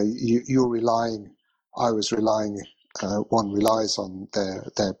 You know, you're relying. I was relying. One relies on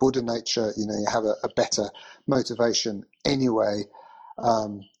their Buddha nature. You know, you have a better motivation anyway.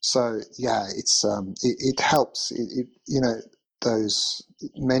 So yeah, it helps. You know, those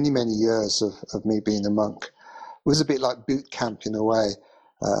many years of me being a monk was a bit like boot camp in a way,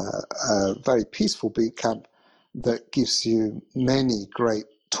 a very peaceful boot camp that gives you many great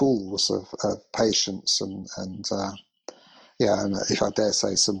tools of patience and yeah, and if I dare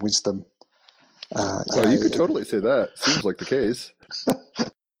say, some wisdom. Oh, you could totally say that. Seems like the case.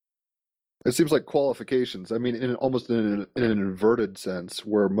 It seems like qualifications. I mean, almost in an inverted sense,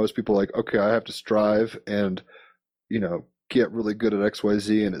 where most people are like, okay, I have to strive and, you know, get really good at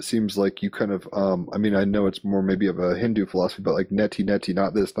XYZ, and it seems like you kind of, I mean, I know it's more maybe of a Hindu philosophy, but like neti,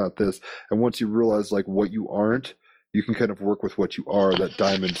 not this, not this. And once you realize like what you aren't, you can kind of work with what you are, that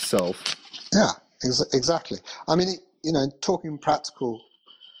diamond self. Yeah, exactly. I mean, you know, talking practical,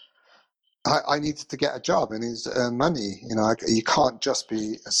 I needed to get a job and earn money. You know, you can't just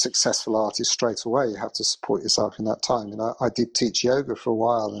be a successful artist straight away. You have to support yourself in that time. And I did teach yoga for a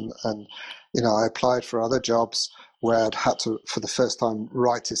while, and you know, I applied for other jobs where I'd had to, for the first time,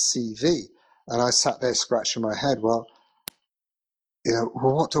 write a CV. And I sat there scratching my head. Well, you know,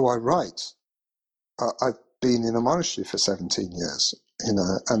 what do I write? I've been in a monastery for 17 years. You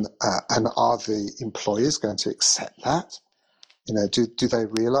know, and are the employers going to accept that? You know, do they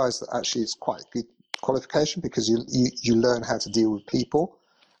realise that actually it's quite a good qualification, because you learn how to deal with people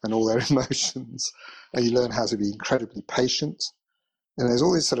and all their emotions, and you learn how to be incredibly patient. And there's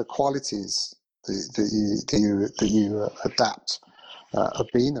all these sort of qualities that you adapt of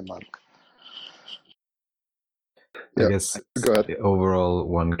being a monk. I guess Go ahead. overall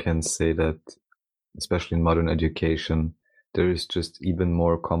one can say that, especially in modern education, there is just even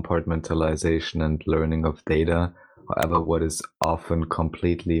more compartmentalization and learning of data. However, what is often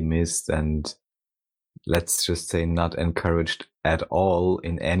completely missed and, let's just say, not encouraged at all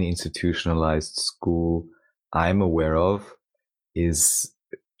in any institutionalized school I'm aware of, is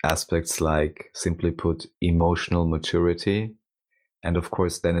aspects like, simply put, emotional maturity. And of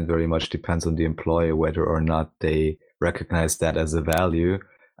course, then it very much depends on the employer whether or not they recognize that as a value.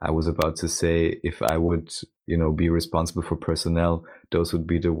 I was about to say, if I would, you know, be responsible for personnel, those would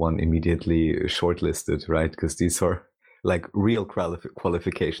be the one immediately shortlisted, right? Because these are like real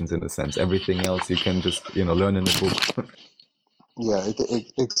qualifications in a sense. Everything else you can just, you know, learn in a book. Yeah,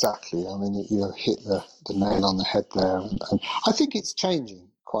 exactly. I mean, you hit the nail on the head there, and I think it's changing.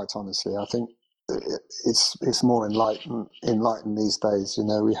 Quite honestly, I think it's more enlightened these days. You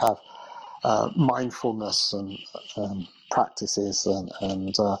know, we have mindfulness and practices,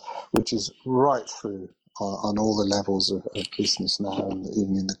 and which is right through on all the levels of business now, and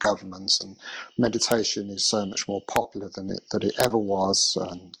even in the governments. And meditation is so much more popular than it ever was.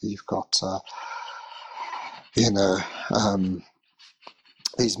 And you've got, you know,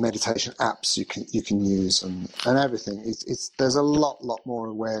 these meditation apps you can use, and everything. There's a lot more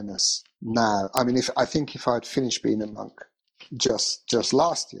awareness now. I mean, if I'd finished being a monk just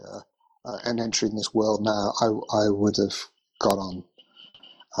last year and entering this world now, I would have got on.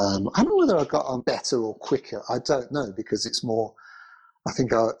 I don't know whether I got on better or quicker. I don't know, because it's more. I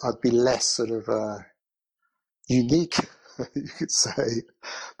think I'd be less sort of unique, you could say,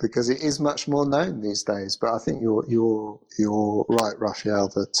 because it is much more known these days. But I think you're right, Raphael,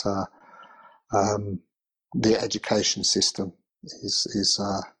 that the education system is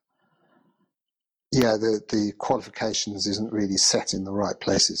the qualifications isn't really set in the right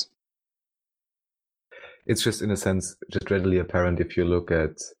places. It's just, in a sense, just readily apparent if you look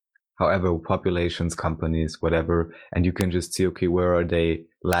at, however, populations, companies, whatever, and you can just see, okay, where are they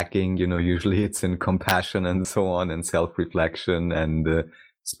lacking? You know, usually it's in compassion and so on, and self-reflection and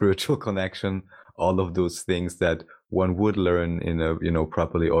spiritual connection, all of those things that one would learn in a, you know,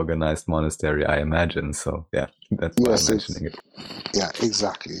 properly organized monastery, I imagine. So yeah, that's why I'm mentioning it. Yeah,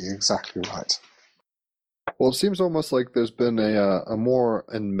 exactly right. Well, it seems almost like there's been a more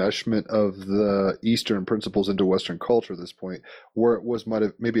enmeshment of the Eastern principles into Western culture at this point, where it was might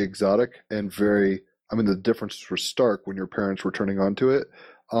have maybe exotic and very I mean, the differences were stark when your parents were turning onto it.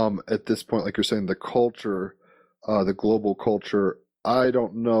 At this point, like you're saying, the culture, the global culture, I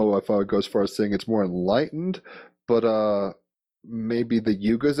don't know if I would go as far as saying it's more enlightened, but maybe the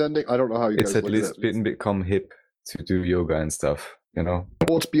yuga's ending. I don't know how you It's guys at look at least it. been become hip to do yoga and stuff, you know?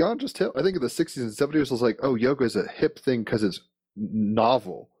 Well, it's beyond just hip. I think in the 60s and 70s, it was like, oh, yoga is a hip thing because it's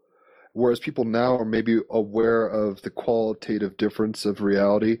novel. Whereas people now are maybe aware of the qualitative difference of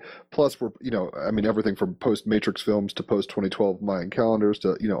reality. Plus, we're, I mean, everything from post-Matrix films to post-2012 Mayan calendars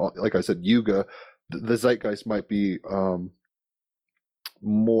to, like I said, yoga, the zeitgeist might be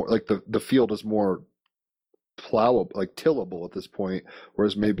more, like the field is more plowable, like tillable at this point.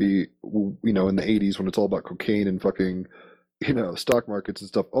 Whereas maybe, in the 80s when it's all about cocaine and fucking, stock markets and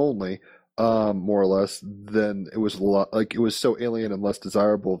stuff only, more or less, then it was a lot, like it was so alien and less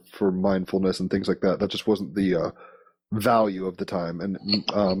desirable for mindfulness and things like that. That just wasn't the value of the time. And,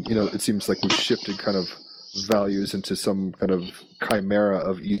 it seems like we've shifted kind of values into some kind of chimera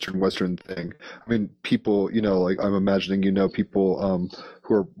of Eastern Western thing. I mean, people, like I'm imagining, people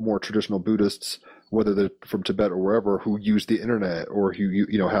who are more traditional Buddhists, whether they're from Tibet or wherever, who use the internet or who,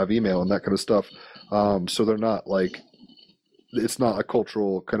 have email and that kind of stuff. So they're not like, it's not a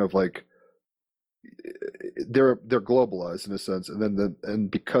cultural kind of like, they're globalized in a sense, and then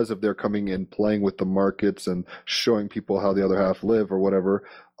because of their coming in, playing with the markets and showing people how the other half live or whatever,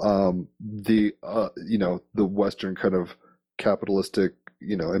 the Western kind of capitalistic,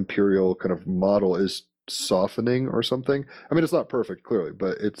 imperial kind of model is softening or something. I mean, it's not perfect, clearly,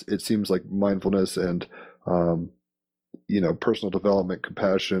 but it seems like mindfulness and personal development,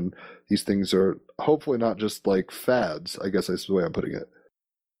 compassion, these things are hopefully not just like fads, I guess that's the way I'm putting it.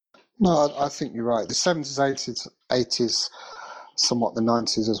 No, I think you're right. The 70s, 80s, somewhat the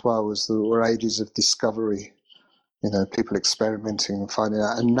 90s as well, were ages of discovery, people experimenting and finding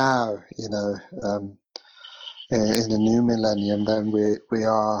out. And now, in the new millennium, then we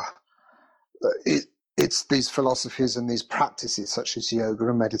are, it's these philosophies and these practices such as yoga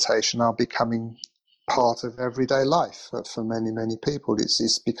and meditation are becoming part of everyday life for many, many people.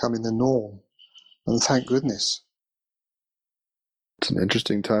 It's becoming the norm. And thank goodness. It's an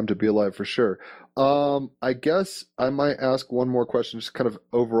interesting time to be alive for sure. I guess I might ask one more question, just kind of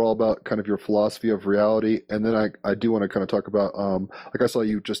overall about kind of your philosophy of reality, and then I do want to kind of talk about like I saw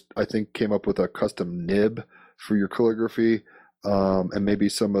you just I think came up with a custom nib for your calligraphy, and maybe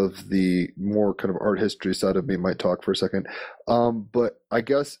some of the more kind of art history side of me might talk for a second. But I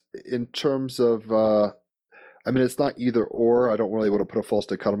guess in terms of I mean, it's not either or. I don't really want to put a false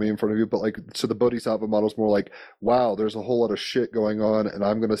dichotomy in front of you, but like, so the Bodhisattva model is more like, wow, there's a whole lot of shit going on, and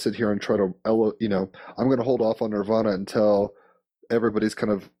I'm going to sit here and try to, I'm going to hold off on nirvana until everybody's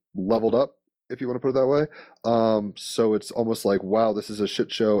kind of leveled up, if you want to put it that way. So it's almost like, wow, this is a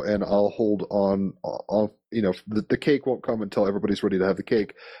shit show, and I'll hold on, the cake won't come until everybody's ready to have the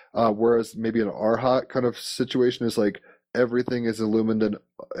cake. Whereas maybe an arhat kind of situation is like, everything is illumined and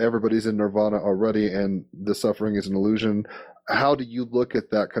everybody's in nirvana already and the suffering is an illusion. How do you look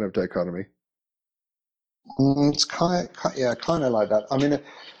at that kind of dichotomy? It's kind of like that. I mean,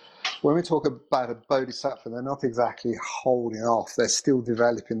 when we talk about a bodhisattva, they're not exactly holding off. They're still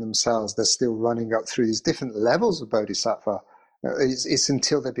developing themselves. They're still running up through these different levels of bodhisattva. It's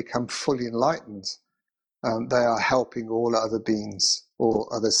until they become fully enlightened. They are helping all other beings, all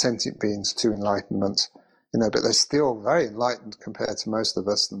other sentient beings to enlightenment. But they're still very enlightened compared to most of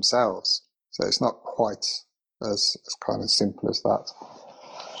us themselves. So it's not quite as kind of simple as that.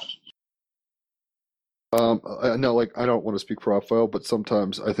 I know, like, I don't want to speak for Raphael, but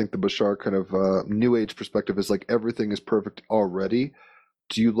sometimes I think the Bashar kind of New Age perspective is like everything is perfect already.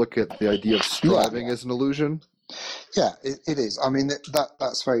 Do you look at the idea of striving as an illusion? Yeah, it is. I mean,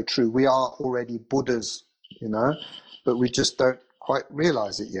 that's very true. We are already Buddhas, but we just don't quite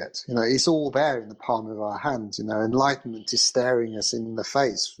realize it yet. It's all there in the palm of our hands. Enlightenment is staring us in the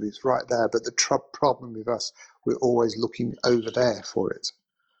face. It's right there. But the problem with us, we're always looking over there for it.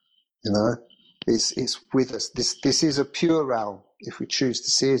 It's with us. This is a pure realm if we choose to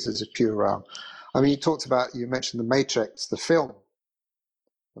see it as a pure realm. I mean, you mentioned the Matrix, the film,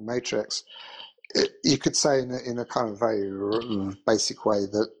 the Matrix. You could say in a kind of very basic way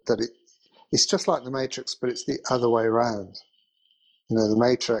that it's just like the Matrix, but it's the other way around. The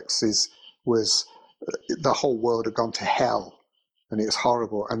Matrix was the whole world had gone to hell, and it was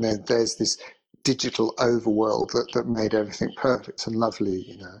horrible. And then there's this digital overworld that made everything perfect and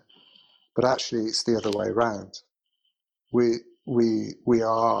lovely, But actually, it's the other way around. We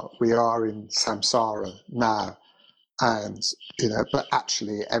are in samsara now, and but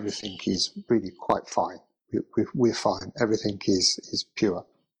actually everything is really quite fine. We're fine. Everything is pure.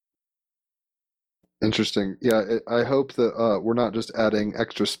 Interesting. Yeah, I hope that we're not just adding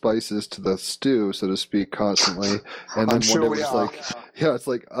extra spices to the stew, so to speak, constantly. And I'm then sure one day we we're just are. like, yeah, it's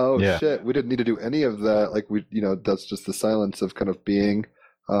like, oh Yeah. shit, we didn't need to do any of that. Like that's just the silence of kind of being.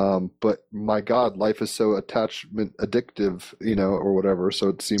 But my God, life is so attachment addictive, or whatever. So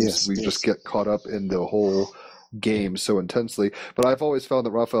it seems Yes, we just get caught up in the whole game so intensely. But I've always found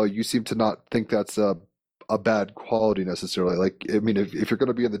that, Raphael, you seem to not think that's a bad quality necessarily. Like, I mean, if you're going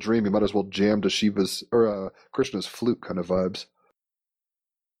to be in the dream, you might as well jam to Shiva's or Krishna's flute kind of vibes.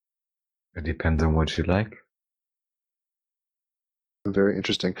 It depends on what you like. Very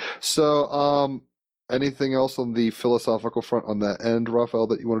interesting. So, anything else on the philosophical front on that end, Raphael,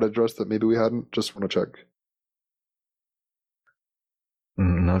 that you wanted to address that maybe we hadn't? Just want to check.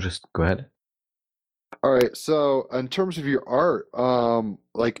 No, just go ahead. All right. So, in terms of your art,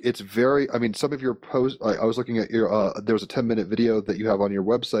 like it's very. I mean, some of your posts. I was looking at your. There was a 10-minute video that you have on your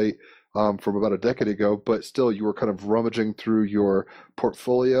website, from about a decade ago, but still, you were kind of rummaging through your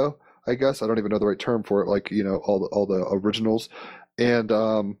portfolio. I guess I don't even know the right term for it. Like all the originals,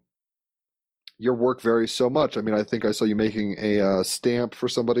 and your work varies so much. I mean, I think I saw you making a stamp for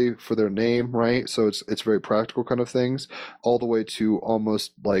somebody for their name, right? So it's very practical kind of things, all the way to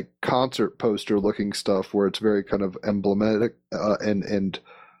almost like concert poster looking stuff where it's very kind of emblematic and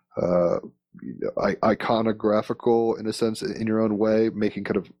uh, iconographical in a sense in your own way, making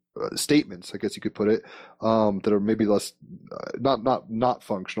kind of statements, I guess you could put it, that are maybe less not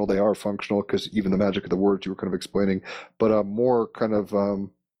functional. They are functional because even the magic of the words you were kind of explaining, but more kind of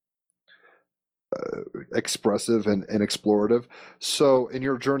expressive and explorative. So, in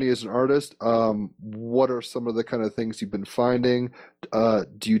your journey as an artist, what are some of the kind of things you've been finding? Do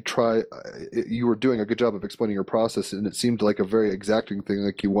you try? You were doing a good job of explaining your process, and it seemed like a very exacting thing.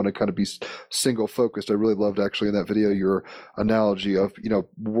 Like you want to kind of be single focused. I really loved actually in that video your analogy of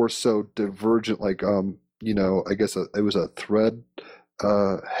we're so divergent. Like I guess it was a thread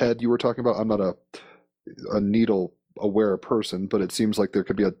head you were talking about. I'm not a needle aware person, but it seems like there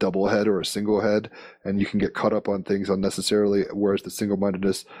could be a double head or a single head, and you can get caught up on things unnecessarily, whereas the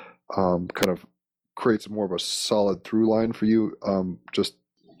single-mindedness kind of creates more of a solid through line for you, just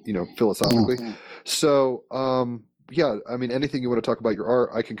philosophically. So yeah, I mean, anything you want to talk about your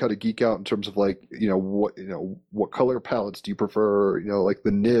art, I can kind of geek out in terms of like what color palettes do you prefer, like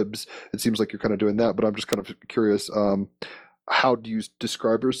the nibs. It seems like you're kind of doing that, but I'm just kind of curious, how do you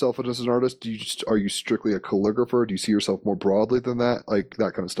describe yourself as an artist? Are you strictly a calligrapher? Do you see yourself more broadly than that? Like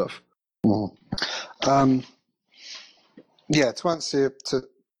that kind of stuff. Yeah, to answer to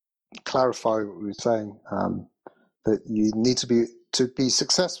clarify what we were saying, that you need to be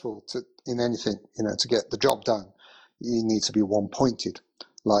successful in anything, to get the job done. You need to be one-pointed,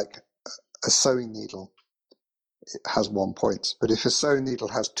 like a sewing needle. It has 1 point, but if a sewing needle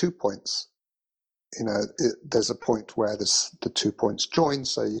has 2 points, there's a point where the 2 points join,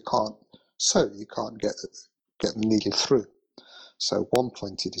 so you can't sew. You can't get the needle through. So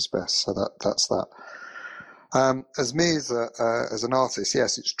one-pointed is best. So that's that. As me as an artist,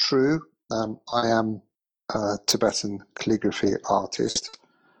 yes, it's true. I am a Tibetan calligraphy artist,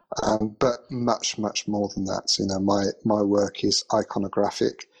 but much more than that. My work is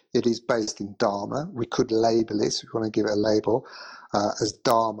iconographic. It is based in Dharma. We could label it, if you want to give it a label, as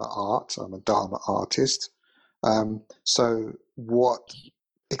Dharma art. I'm a Dharma artist. So what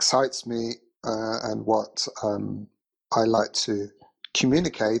excites me and what I like to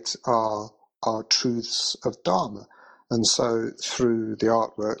communicate are truths of Dharma. And so through the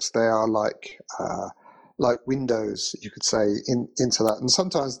artworks, they are like windows, you could say, into that. And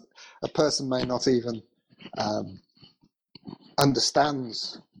sometimes a person may not even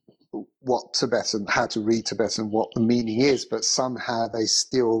understands what Tibetan, how to read Tibetan, what the meaning is, but somehow they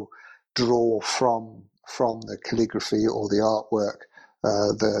still draw from the calligraphy or the artwork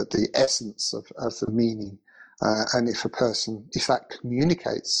the essence of the meaning. And if that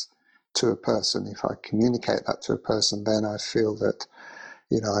communicates to a person, if I communicate that to a person, then I feel that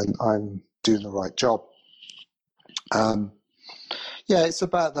I'm doing the right job. Yeah, it's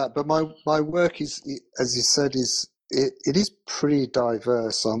about that. But my work is, as you said, it is pretty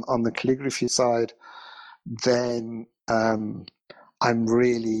diverse. On the calligraphy side, then I'm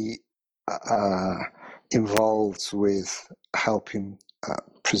really involved with helping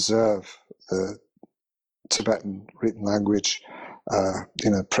preserve the Tibetan written language,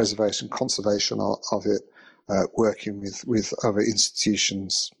 preservation, conservation of it, working with other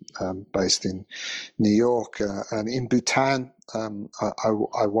institutions based in New York and in Bhutan.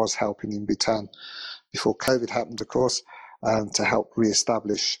 I was helping in Bhutan before COVID happened, of course, to help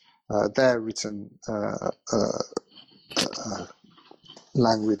re-establish their written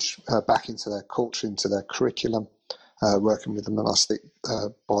language back into their culture, into their curriculum, working with the monastic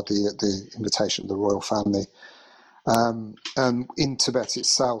body at the invitation of the royal family. And in Tibet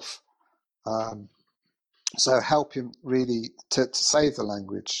itself, so helping really to save the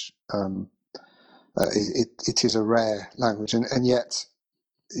language. It is a rare language, and yet,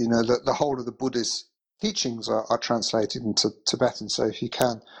 you know, the whole of the Buddhist teachings are translated into Tibetan. So if you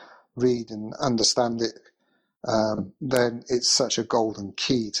can read and understand it, then it's such a golden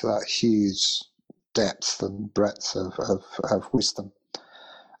key to that huge depth and breadth of wisdom.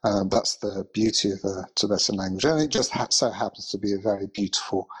 That's the beauty of the Tibetan language, and it just so happens to be a very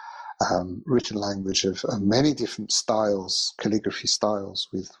beautiful written language of many different styles, calligraphy styles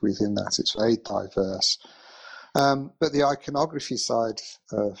within that. It's very diverse. But the iconography side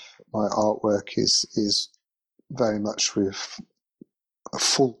of my artwork is very much with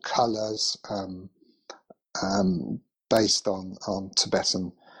full colours, based on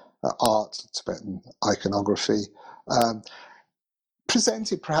Tibetan art, Tibetan iconography,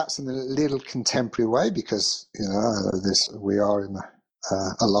 presented perhaps in a little contemporary way, because, you know, we are in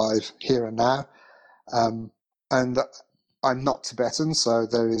alive here and now, and I'm not Tibetan, so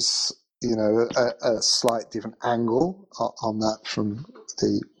there is, you know, a slight different angle on that from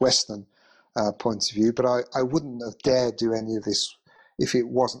the Western point of view. But I wouldn't have dared do any of this if it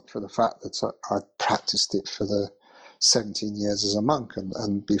wasn't for the fact that I practiced it for the 17 years as a monk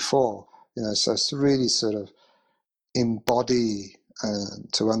and before, you know. So it's really sort of embody,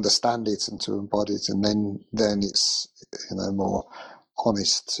 to understand it and to embody it, and then it's, you know, more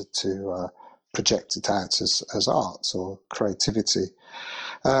honest to project it out as art or creativity.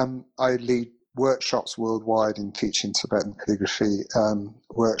 I lead workshops worldwide in teaching Tibetan calligraphy,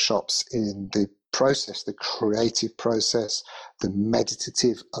 workshops in the process, the creative process, the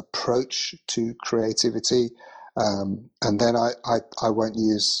meditative approach to creativity, and then I won't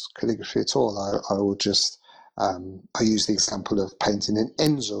use calligraphy at all. I will just I use the example of painting in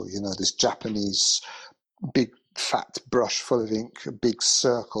Enzo, you know, this Japanese big fat brush full of ink, a big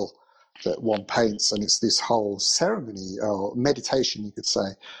circle that one paints, and it's this whole ceremony or meditation, you could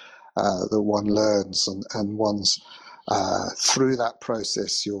say, that one learns, and one's through that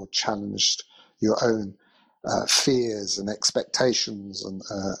process you're challenged your own fears and expectations and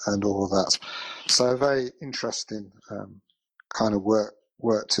all of that. So very interesting kind of work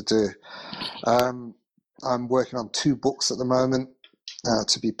to do. I'm working on 2 books at the moment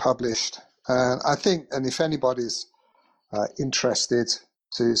to be published. I think, and if anybody's interested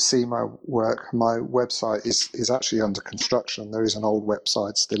to see my work, my website is actually under construction. There is an old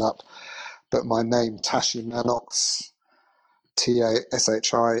website still up, but my name, Tashi Manox,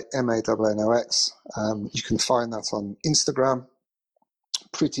 TASHIMANOX, you can find that on Instagram.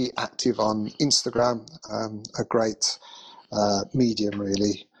 Pretty active on Instagram, a great medium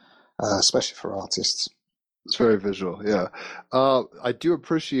really, especially for artists. It's very visual, yeah. I do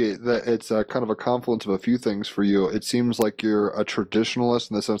appreciate that it's kind of a confluence of a few things for you. It seems like you're a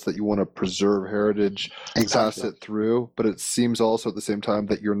traditionalist in the sense that you want to preserve heritage, pass it through, but it seems also at the same time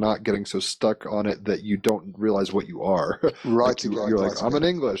that you're not getting so stuck on it that you don't realize what you are. Right. You're like, I'm an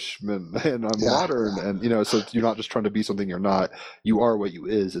Englishman and I'm modern, and, you know, so you're not just trying to be something you're not. You are what you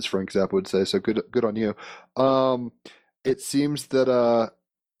is, as Frank Zappa would say. So good on you. It seems that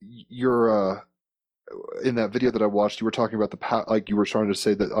you're in that video that I watched, you were talking about like you were trying to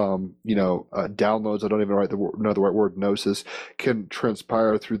say that you know, downloads, I don't even know the right word, gnosis, can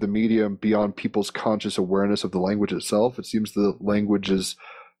transpire through the medium beyond people's conscious awareness of the language itself. It seems the language is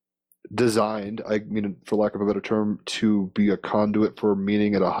designed, I mean, for lack of a better term, to be a conduit for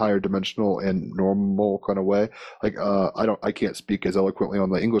meaning at a higher dimensional and normal kind of way. Like I can't speak as eloquently on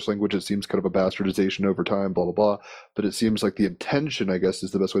the English language. It seems kind of a bastardization over time, blah blah blah. But it seems like the intention, I guess,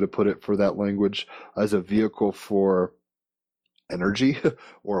 is the best way to put it, for that language as a vehicle for energy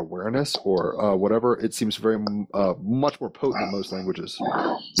or awareness or whatever. It seems very much more potent than most languages.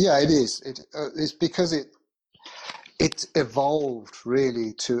 Yeah, it is. It's because it evolved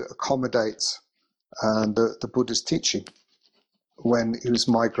really to accommodate the Buddha's teaching when he was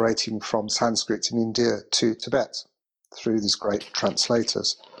migrating from Sanskrit in India to Tibet through these great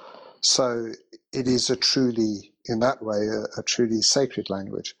translators. So it is in that way, a truly sacred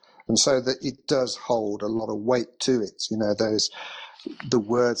language. And so that it does hold a lot of weight to it. You know, the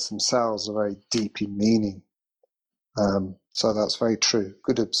words themselves are very deep in meaning. So that's very true.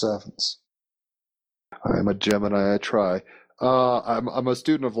 Good observance. I'm a Gemini. I try. I'm a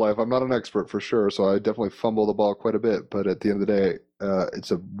student of life. I'm not an expert for sure, so I definitely fumble the ball quite a bit. But at the end of the day,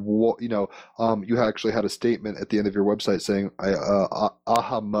 it's you actually had a statement at the end of your website saying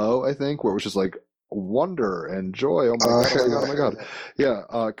 "ahamo," I think, where it was just like wonder and joy. Oh my God, oh my God, oh my God.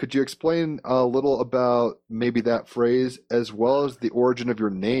 Yeah. Could you explain a little about maybe that phrase as well as the origin of your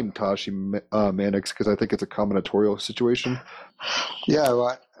name, Tashi Mannix? Because I think it's a combinatorial situation. Yeah,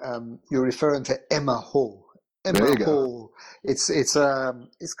 right. You're referring to Emma Hall. There you Emma go. Hall. It's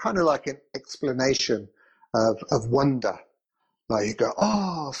kind of like an explanation of wonder. Like you go,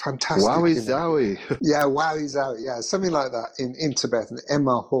 oh, fantastic. Wowie you know. zowie. Yeah, wowie zowie. Yeah, something like that in Tibetan.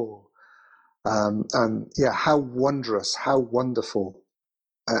 Emma Hall. And yeah, how wondrous, how wonderful!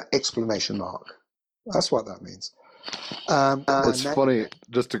 Exclamation mark. That's what that means. It's funny,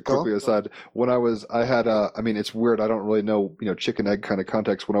 just to Go on. quickly aside, when I had, I mean, it's weird. I don't really know, chicken egg kind of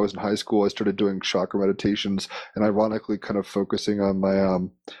context. When I was in high school, I started doing chakra meditations and ironically kind of focusing on my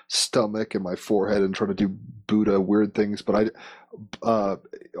stomach and my forehead and trying to do Buddha weird things. But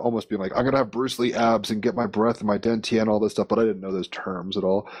almost being like, I'm going to have Bruce Lee abs and get my breath and my dantian and all this stuff. But I didn't know those terms at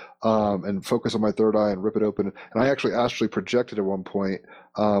all. And focus on my third eye and rip it open. And I actually astrally projected at one point,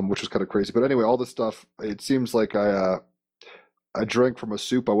 which was kind of crazy. But anyway, all this stuff, it seems like I drank from a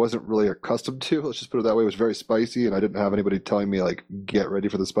soup I wasn't really accustomed to. Let's just put it that way. It was very spicy, and I didn't have anybody telling me like get ready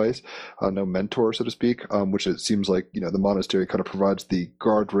for the spice. No mentor, so to speak. Which it seems like the monastery kind of provides the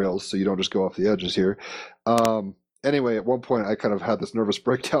guardrails, so you don't just go off the edges here. Anyway, at one point I kind of had this nervous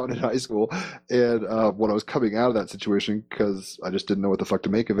breakdown in high school, and when I was coming out of that situation, because I just didn't know what the fuck to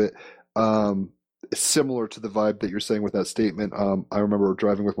make of it. Similar to the vibe that you're saying with that statement. I remember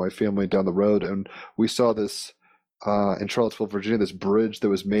driving with my family down the road, and we saw this. In Charlottesville, Virginia, this bridge that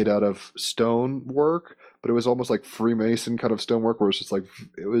was made out of stone work, but it was almost like Freemason kind of stonework, where it's just like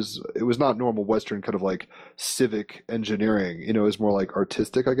it was not normal Western kind of like civic engineering. It was more like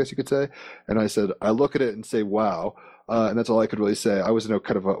artistic, I guess you could say. And I said, I look at it and say, wow, and that's all I could really say. I was in a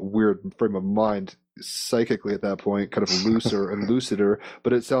kind of a weird frame of mind psychically at that point, kind of looser and lucider.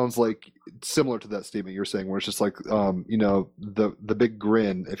 But it sounds like similar to that statement you're saying, where it's just like the big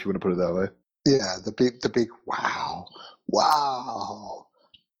grin, if you want to put it that way. Yeah, the big wow.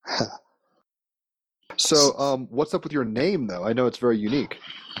 So, what's up with your name, though? I know it's very unique.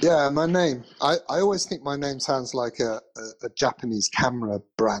 Yeah, my name. I always think my name sounds like a Japanese camera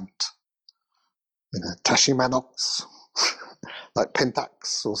brand. Tashi Mannix, like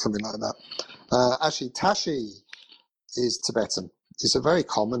Pentax or something like that. Actually, Tashi is Tibetan. It's a very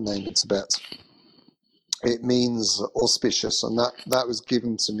common name in Tibet. It means auspicious, and that was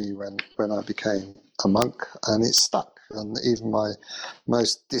given to me when I became a monk, and it stuck. And even my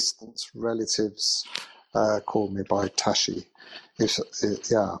most distant relatives called me by Tashi.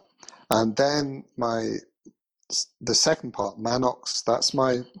 Yeah, and then the second part, Mannix, that's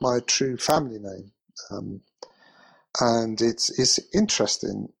my true family name, and it's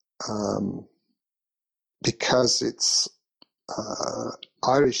interesting because it's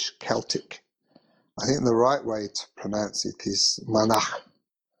Irish Celtic. I think the right way to pronounce it is Manach.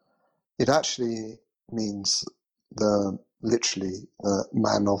 It actually means literally the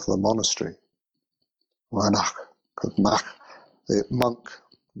man of the monastery. Manach, the monk,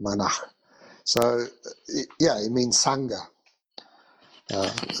 Manach. So, it means Sangha,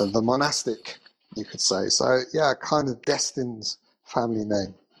 the monastic, you could say. So, kind of destined family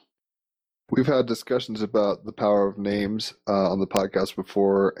name. We've had discussions about the power of names on the podcast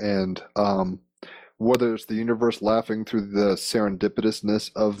before, and whether it's the universe laughing through the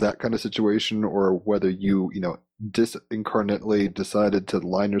serendipitousness of that kind of situation, or whether you disincarnately decided to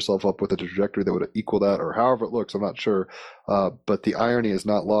line yourself up with a trajectory that would equal that, or however it looks, I'm not sure. But the irony is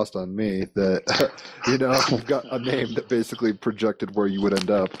not lost on me that you've got a name that basically projected where you would end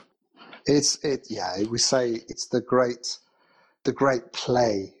up. We say it's the great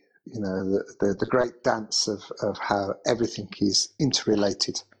play, the great dance of how everything is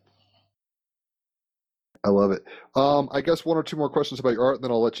interrelated. I love it. I guess one or two more questions about your art, and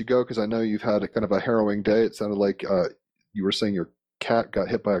then I'll let you go, because I know you've had a kind of a harrowing day. It sounded like you were saying your cat got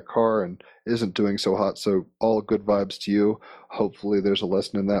hit by a car and isn't doing so hot, so all good vibes to you. Hopefully there's a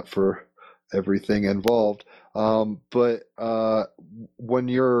lesson in that for everything involved. But when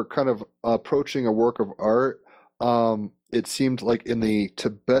you're kind of approaching a work of art, it seemed like in the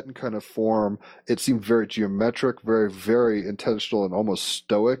Tibetan kind of form, it seemed very geometric, very, very intentional, and almost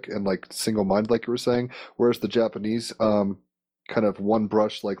stoic and like single-minded, like you were saying. Whereas the Japanese kind of one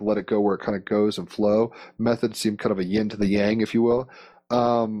brush, like let it go where it kind of goes and flow method seemed kind of a yin to the yang, if you will.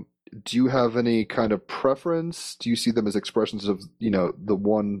 Do you have any kind of preference? Do you see them as expressions of, the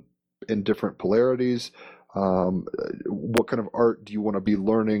one in different polarities? What kind of art do you want to be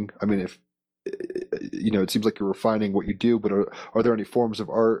learning? I mean, if it seems like you're refining what you do, but are there any forms of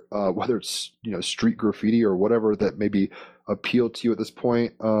art, whether it's street graffiti or whatever, that maybe appeal to you at this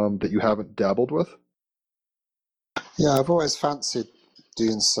point, that you haven't dabbled with? Yeah, I've always fancied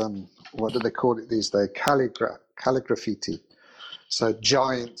doing some, what do they call it these days? Calligraffiti. So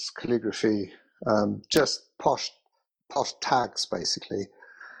giant calligraphy, just posh tags basically.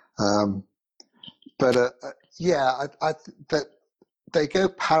 Um, but yeah, that they go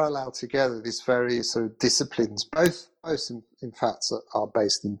parallel together. These very sort of disciplines, both in fact are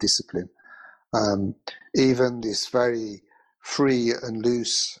based in discipline. Even this very free and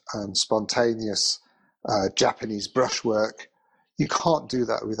loose and spontaneous Japanese brushwork, you can't do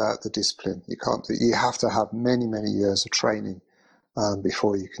that without the discipline. You have to have many years of training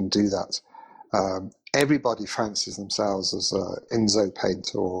before you can do that. Everybody fancies themselves as a Enzo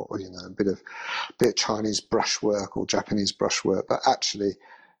painter or a bit of Chinese brushwork or Japanese brushwork, but actually,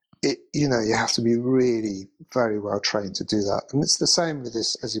 you have to be really very well trained to do that. And it's the same with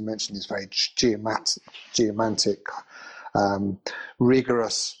this, as you mentioned, this very geomantic,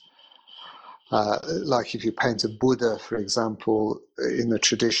 rigorous. Like if you paint a Buddha, for example, in the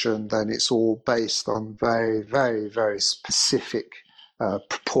tradition, then it's all based on very specific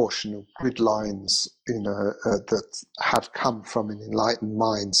proportional grid lines, that have come from an enlightened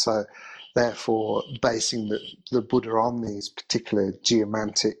mind. So therefore, basing the Buddha on these particular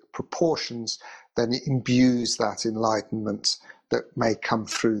geomantic proportions, then it imbues that enlightenment that may come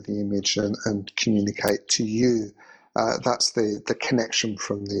through the image and communicate to you. That's the connection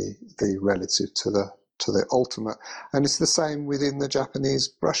from the relative to the ultimate. And it's the same within the Japanese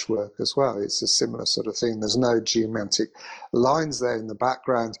brushwork as well. It's a similar sort of thing. There's no geomantic lines there in the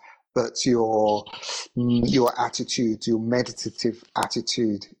background, but your attitude, your meditative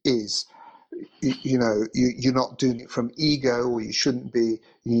attitude is, you're not doing it from ego, or you shouldn't be.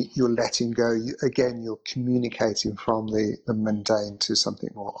 You're letting go. You're communicating from the mundane to something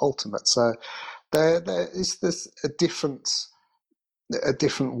more ultimate. So there is this a different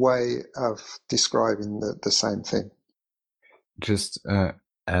way of describing the same thing. Just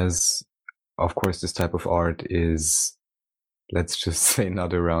as, of course, this type of art is, let's just say,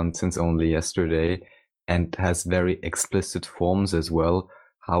 not around since only yesterday, and has very explicit forms as well.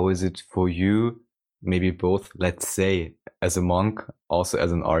 How is it for you, maybe both, let's say, as a monk, also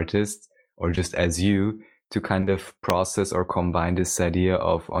as an artist, or just as you, to kind of process or combine this idea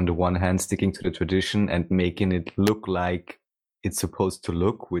of, on the one hand, sticking to the tradition and making it look like it's supposed to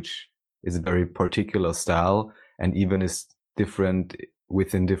look, which is a very particular style, and even is different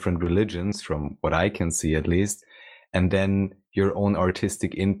within different religions, from what I can see at least, and then your own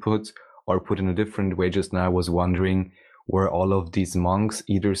artistic input? Or put in a different way, just now I was wondering, were all of these monks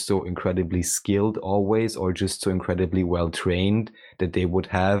either so incredibly skilled always, or just so incredibly well trained that they would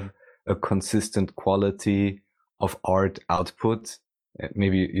have a consistent quality of art output?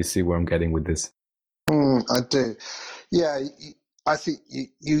 Maybe you see where I'm getting with this. I do. Yeah, I think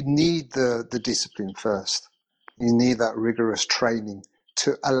you need the discipline first. You need that rigorous training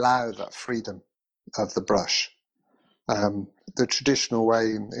to allow that freedom of the brush. The traditional way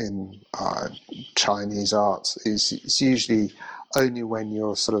in Chinese art is it's usually only when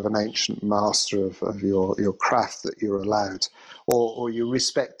you're sort of an ancient master of your craft that you're allowed, or you're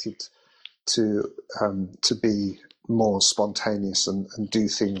respected to be more spontaneous and do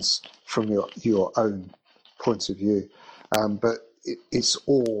things from your own point of view. But it's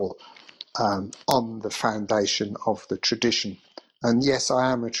all on the foundation of the tradition. And yes,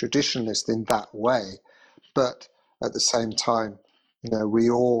 I am a traditionalist in that way, but at the same time, we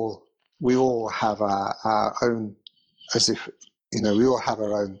all have our own, as if, we all have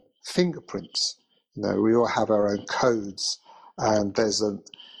our own fingerprints. We all have our own codes, and there's an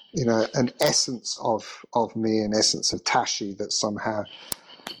essence of me, an essence of Tashi that somehow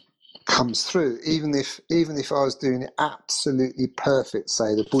comes through. Even if I was doing it absolutely perfect,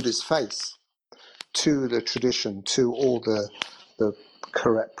 say the Buddha's face, to the tradition, to all the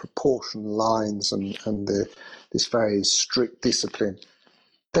correct proportion lines and this very strict discipline,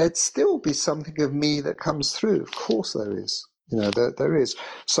 there'd still be something of me that comes through. Of course there is. There is.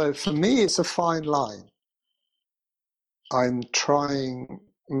 So for me, it's a fine line. I'm trying,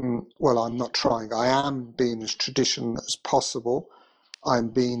 I'm not trying, I am being as traditional as possible. I'm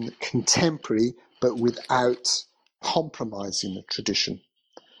being contemporary, but without compromising the tradition.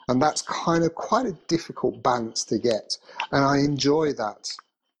 And that's kind of quite a difficult balance to get. And I enjoy that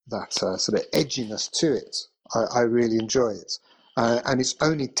sort of edginess to it. I really enjoy it. And it's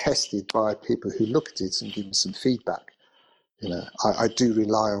only tested by people who look at it and give me some feedback. I do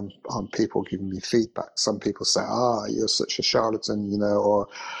rely on people giving me feedback. Some people say, you're such a charlatan, or,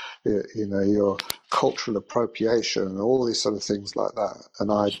 you're cultural appropriation and all these sort of things like that.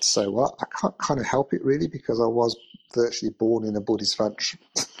 And I'd say, well, I can't kind of help it really, because I was virtually born in a Buddhist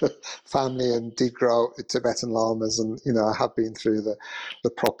family and did grow up with Tibetan lamas, and, I have been through the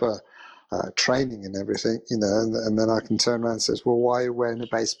proper training and everything, and then I can turn around and say, well, why are you wearing a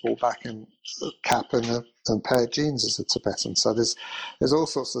baseball bat and cap and a pair of jeans as a Tibetan? So there's all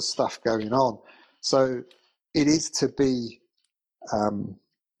sorts of stuff going on. So it is to be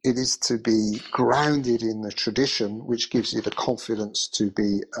grounded in the tradition, which gives you the confidence to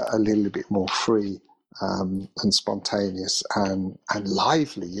be a little bit more free and spontaneous and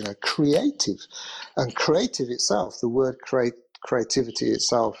lively, creative. And creative itself, the word creativity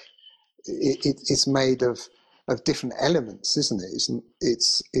itself, it's made of different elements, isn't it?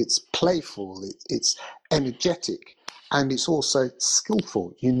 It's playful, it's energetic, and it's also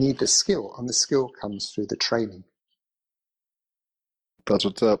skillful. You need the skill, and the skill comes through the training. That's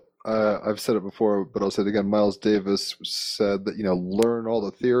what's up. I've said it before, but I'll say it again. Miles Davis said that, learn all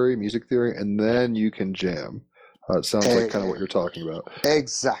the theory, music theory, and then you can jam. It sounds like kind of what you're talking about.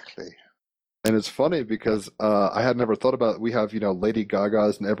 Exactly. And it's funny because I had never thought about it. We have, Lady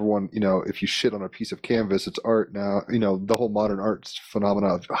Gaga's and everyone, if you shit on a piece of canvas, it's art now. The whole modern arts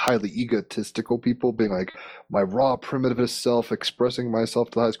phenomena of highly egotistical people being like, my raw primitivist self expressing myself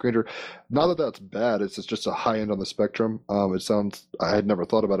to the highest grandeur. Not that that's bad. It's just a high end on the spectrum. It sounds, I had never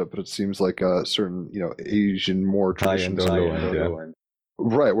thought about it, but it seems like a certain, Asian more traditions. High end, yeah.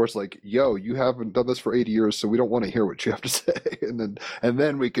 Right, where it's like, yo, you haven't done this for 80 years, so we don't want to hear what you have to say, and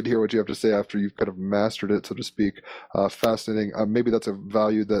then we could hear what you have to say after you've kind of mastered it, so to speak. Fascinating. Maybe that's a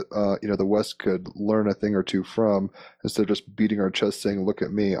value that the West could learn a thing or two from, instead of just beating our chest saying, "Look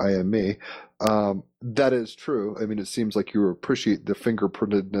at me, I am me." That is true. I mean, it seems like you appreciate the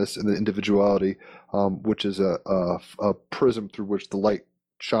fingerprintedness and the individuality, which is a prism through which the light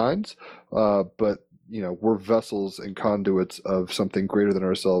shines, but we're vessels and conduits of something greater than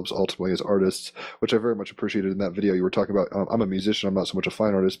ourselves, ultimately, as artists, which I very much appreciated in that video. You were talking about, I'm a musician, I'm not so much a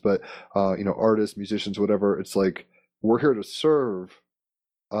fine artist, but, artists, musicians, whatever, it's like, we're here to serve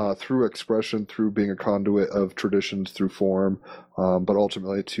through expression, through being a conduit of traditions, through form, but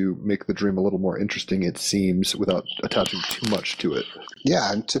ultimately to make the dream a little more interesting, it seems, without attaching too much to it.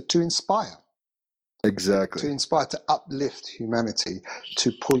 Yeah, and to inspire. Exactly. To inspire, to uplift humanity,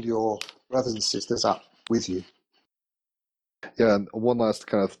 to pull your brothers and sisters up with you. Yeah, and one last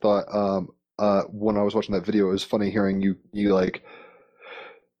kind of thought. When I was watching that video, it was funny hearing you like,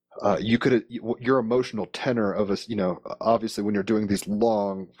 your emotional tenor of us, obviously when you're doing these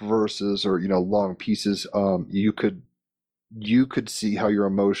long verses or, long pieces, you could see how your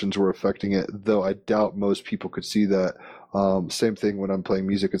emotions were affecting it, though I doubt most people could see that. Same thing when I'm playing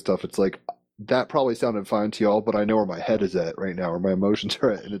music and stuff. It's like, that probably sounded fine to y'all, but I know where my head is at right now, where my emotions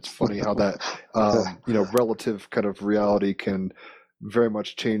are at. And it's funny how that, relative kind of reality can very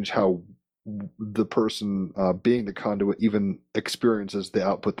much change how the person being the conduit even experiences the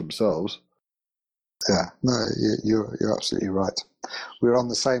output themselves. Yeah, no, you're absolutely right. We're on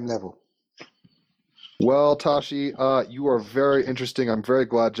the same level. Well, Tashi, you are very interesting. I'm very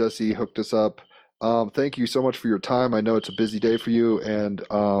glad Jesse hooked us up. Thank you so much for your time. I know it's a busy day for you, and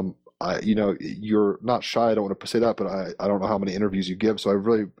you're not shy. I don't want to say that, but I don't know how many interviews you give. So I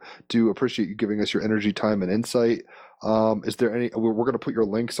really do appreciate you giving us your energy, time, and insight. Is there any, we're going to put your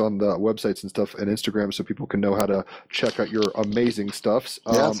links on the websites and stuff and Instagram so people can know how to check out your amazing stuffs.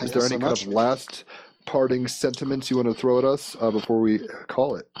 Is there any kind of last parting sentiments you want to throw at us before we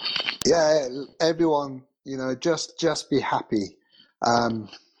call it? Yeah, everyone, just be happy. I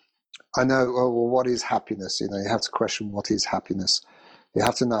know, well, what is happiness? You have to question what is happiness. You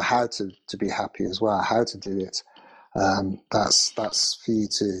have to know how to be happy as well, how to do it. That's for you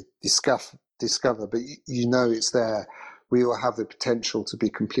to discover, but it's there. We all have the potential to be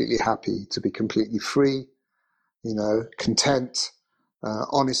completely happy, to be completely free, content,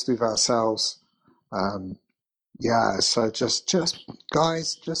 honest with ourselves. So just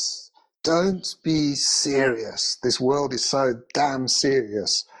guys, just don't be serious. This world is so damn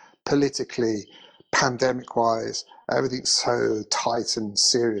serious, politically, pandemic-wise. Everything's so tight and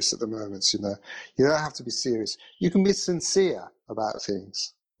serious at the moment, You don't have to be serious. You can be sincere about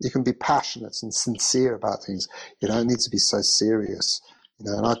things. You can be passionate and sincere about things. You don't need to be so serious,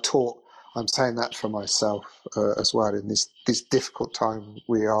 And I'm saying that for myself as well in this difficult time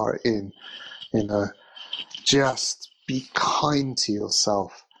we are in. Just be kind to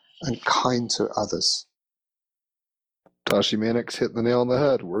yourself and kind to others. Tashi Mannix hit the nail on the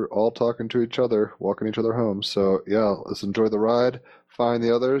head. We're all talking to each other, walking each other home. So yeah, let's enjoy the ride, find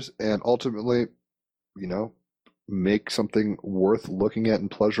the others, and ultimately, make something worth looking at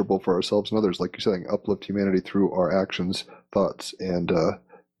and pleasurable for ourselves and others. Like you're saying, uplift humanity through our actions, thoughts, and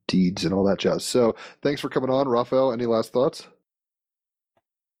deeds, and all that jazz. So thanks for coming on, Raphael. Any last thoughts?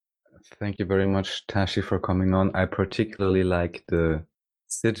 Thank you very much, Tashi, for coming on. I particularly like the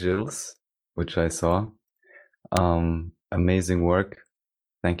sigils, which I saw. Amazing work.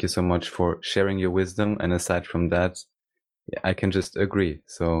 Thank you so much for sharing your wisdom. And aside from that, I can just agree.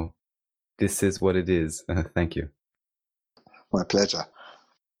 So this is what it is. Thank you. My pleasure.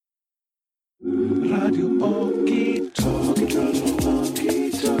 Radio Okito, Radio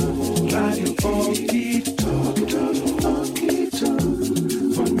Okito, Radio Okito.